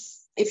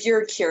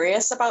you're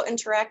curious about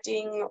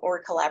interacting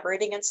or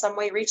collaborating in some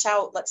way, reach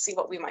out. Let's see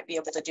what we might be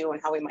able to do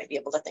and how we might be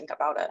able to think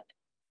about it.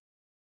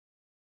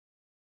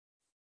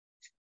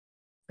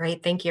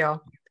 Great, thank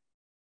you.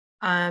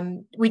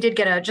 We did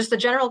get just a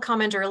general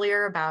comment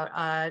earlier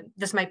about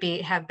this might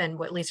have been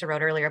what Lisa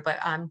wrote earlier, but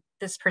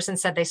this person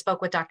said they spoke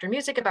with Dr.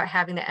 Music about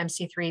having the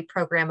MC3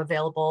 program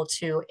available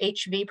to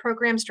HV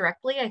programs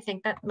directly. I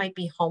think that might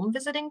be home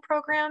visiting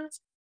programs.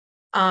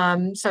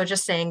 So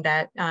just saying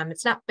that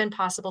it's not been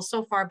possible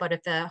so far, but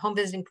if the home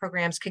visiting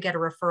programs could get a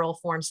referral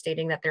form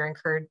stating that they're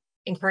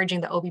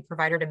encouraging the OB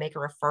provider to make a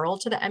referral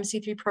to the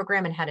MC3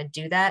 program and how to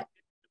do that,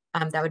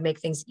 that would make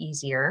things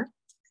easier.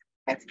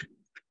 Okay.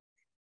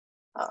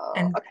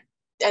 Okay.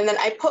 And then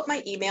I put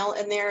my email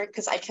in there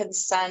because I can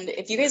send,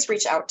 if you guys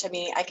reach out to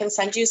me, I can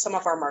send you some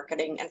of our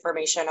marketing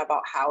information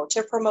about how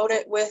to promote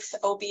it with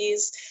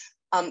OBs.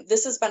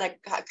 This has been a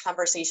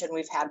conversation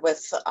we've had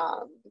with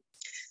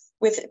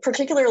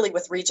particularly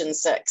with Region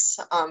 6,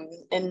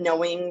 and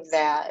knowing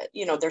that,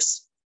 you know,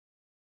 there's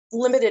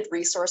limited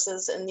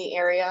resources in the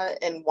area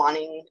and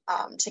wanting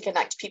to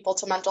connect people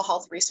to mental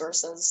health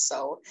resources.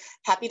 So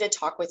happy to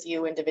talk with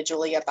you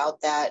individually about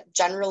that.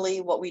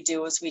 Generally, what we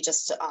do is we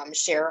just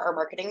share our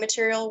marketing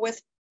material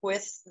with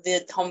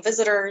the home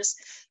visitors,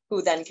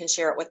 who then can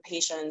share it with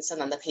patients, and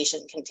then the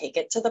patient can take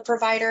it to the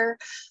provider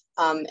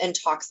and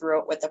talk through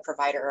it with the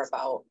provider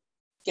about,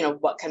 you know,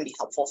 what can be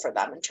helpful for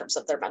them in terms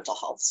of their mental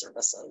health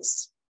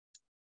services.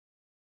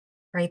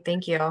 Great,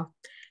 thank you.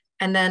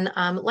 And then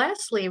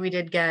lastly, we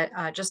did get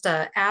just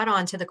an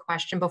add-on to the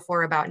question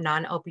before about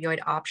non-opioid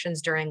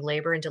options during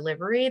labor and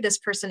delivery. This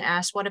person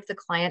asked, what if the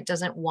client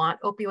doesn't want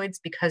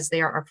opioids because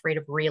they are afraid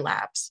of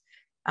relapse?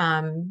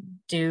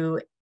 Do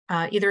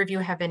either of you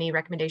have any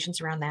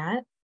recommendations around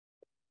that?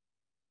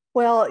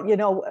 Well, you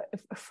know,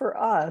 for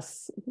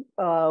us,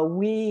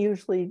 we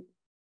usually,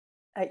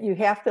 you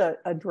have to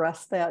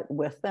address that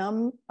with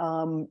them,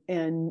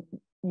 and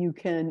you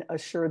can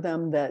assure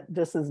them that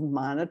this is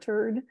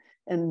monitored,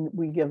 and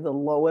we give the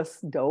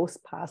lowest dose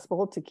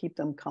possible to keep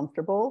them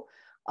comfortable.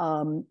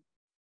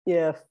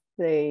 If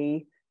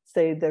they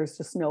say there's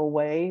just no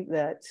way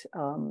that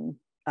I'm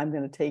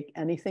going to take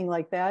anything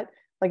like that,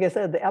 like I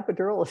said, the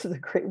epidural is a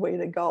great way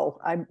to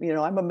go. I'm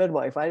a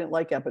midwife. I didn't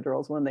like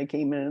epidurals when they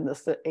came in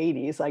the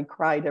 80s. I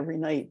cried every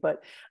night.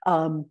 But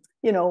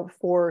you know,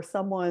 for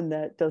someone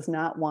that does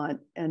not want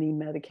any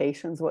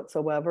medications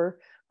whatsoever,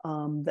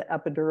 the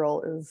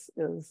epidural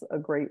is a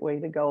great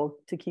way to go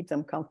to keep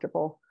them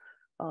comfortable.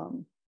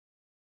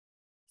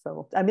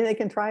 So, I mean, they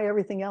can try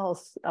everything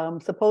else.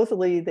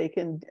 Supposedly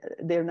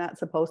they're not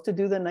supposed to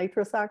do the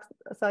nitrous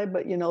oxide,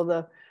 but you know,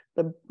 the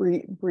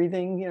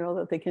breathing, you know,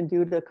 that they can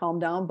do to calm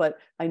down. But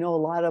I know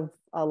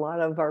a lot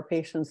of our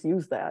patients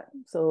use that.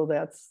 So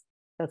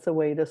that's a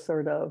way to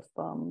sort of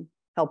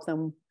help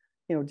them,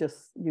 you know,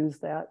 just use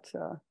that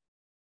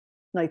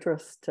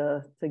nitrous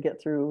to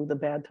get through the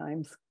bad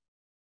times.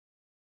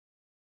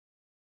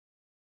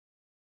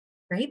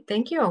 Great,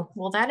 thank you.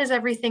 Well, that is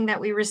everything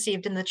that we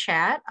received in the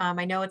chat.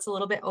 I know it's a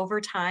little bit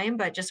over time,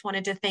 but just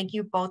wanted to thank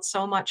you both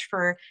so much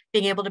for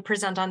being able to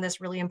present on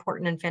this really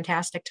important and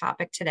fantastic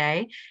topic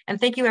today. And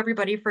thank you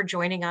everybody for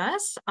joining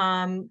us.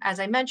 As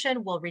I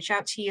mentioned, we'll reach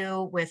out to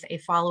you with a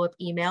follow-up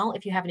email.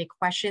 If you have any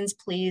questions,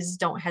 please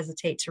don't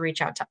hesitate to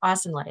reach out to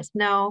us and let us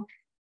know.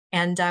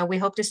 And we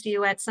hope to see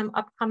you at some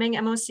upcoming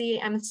MOC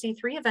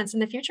MC3 events in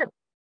the future.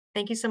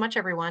 Thank you so much,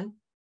 everyone.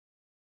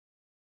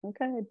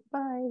 Okay,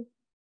 bye.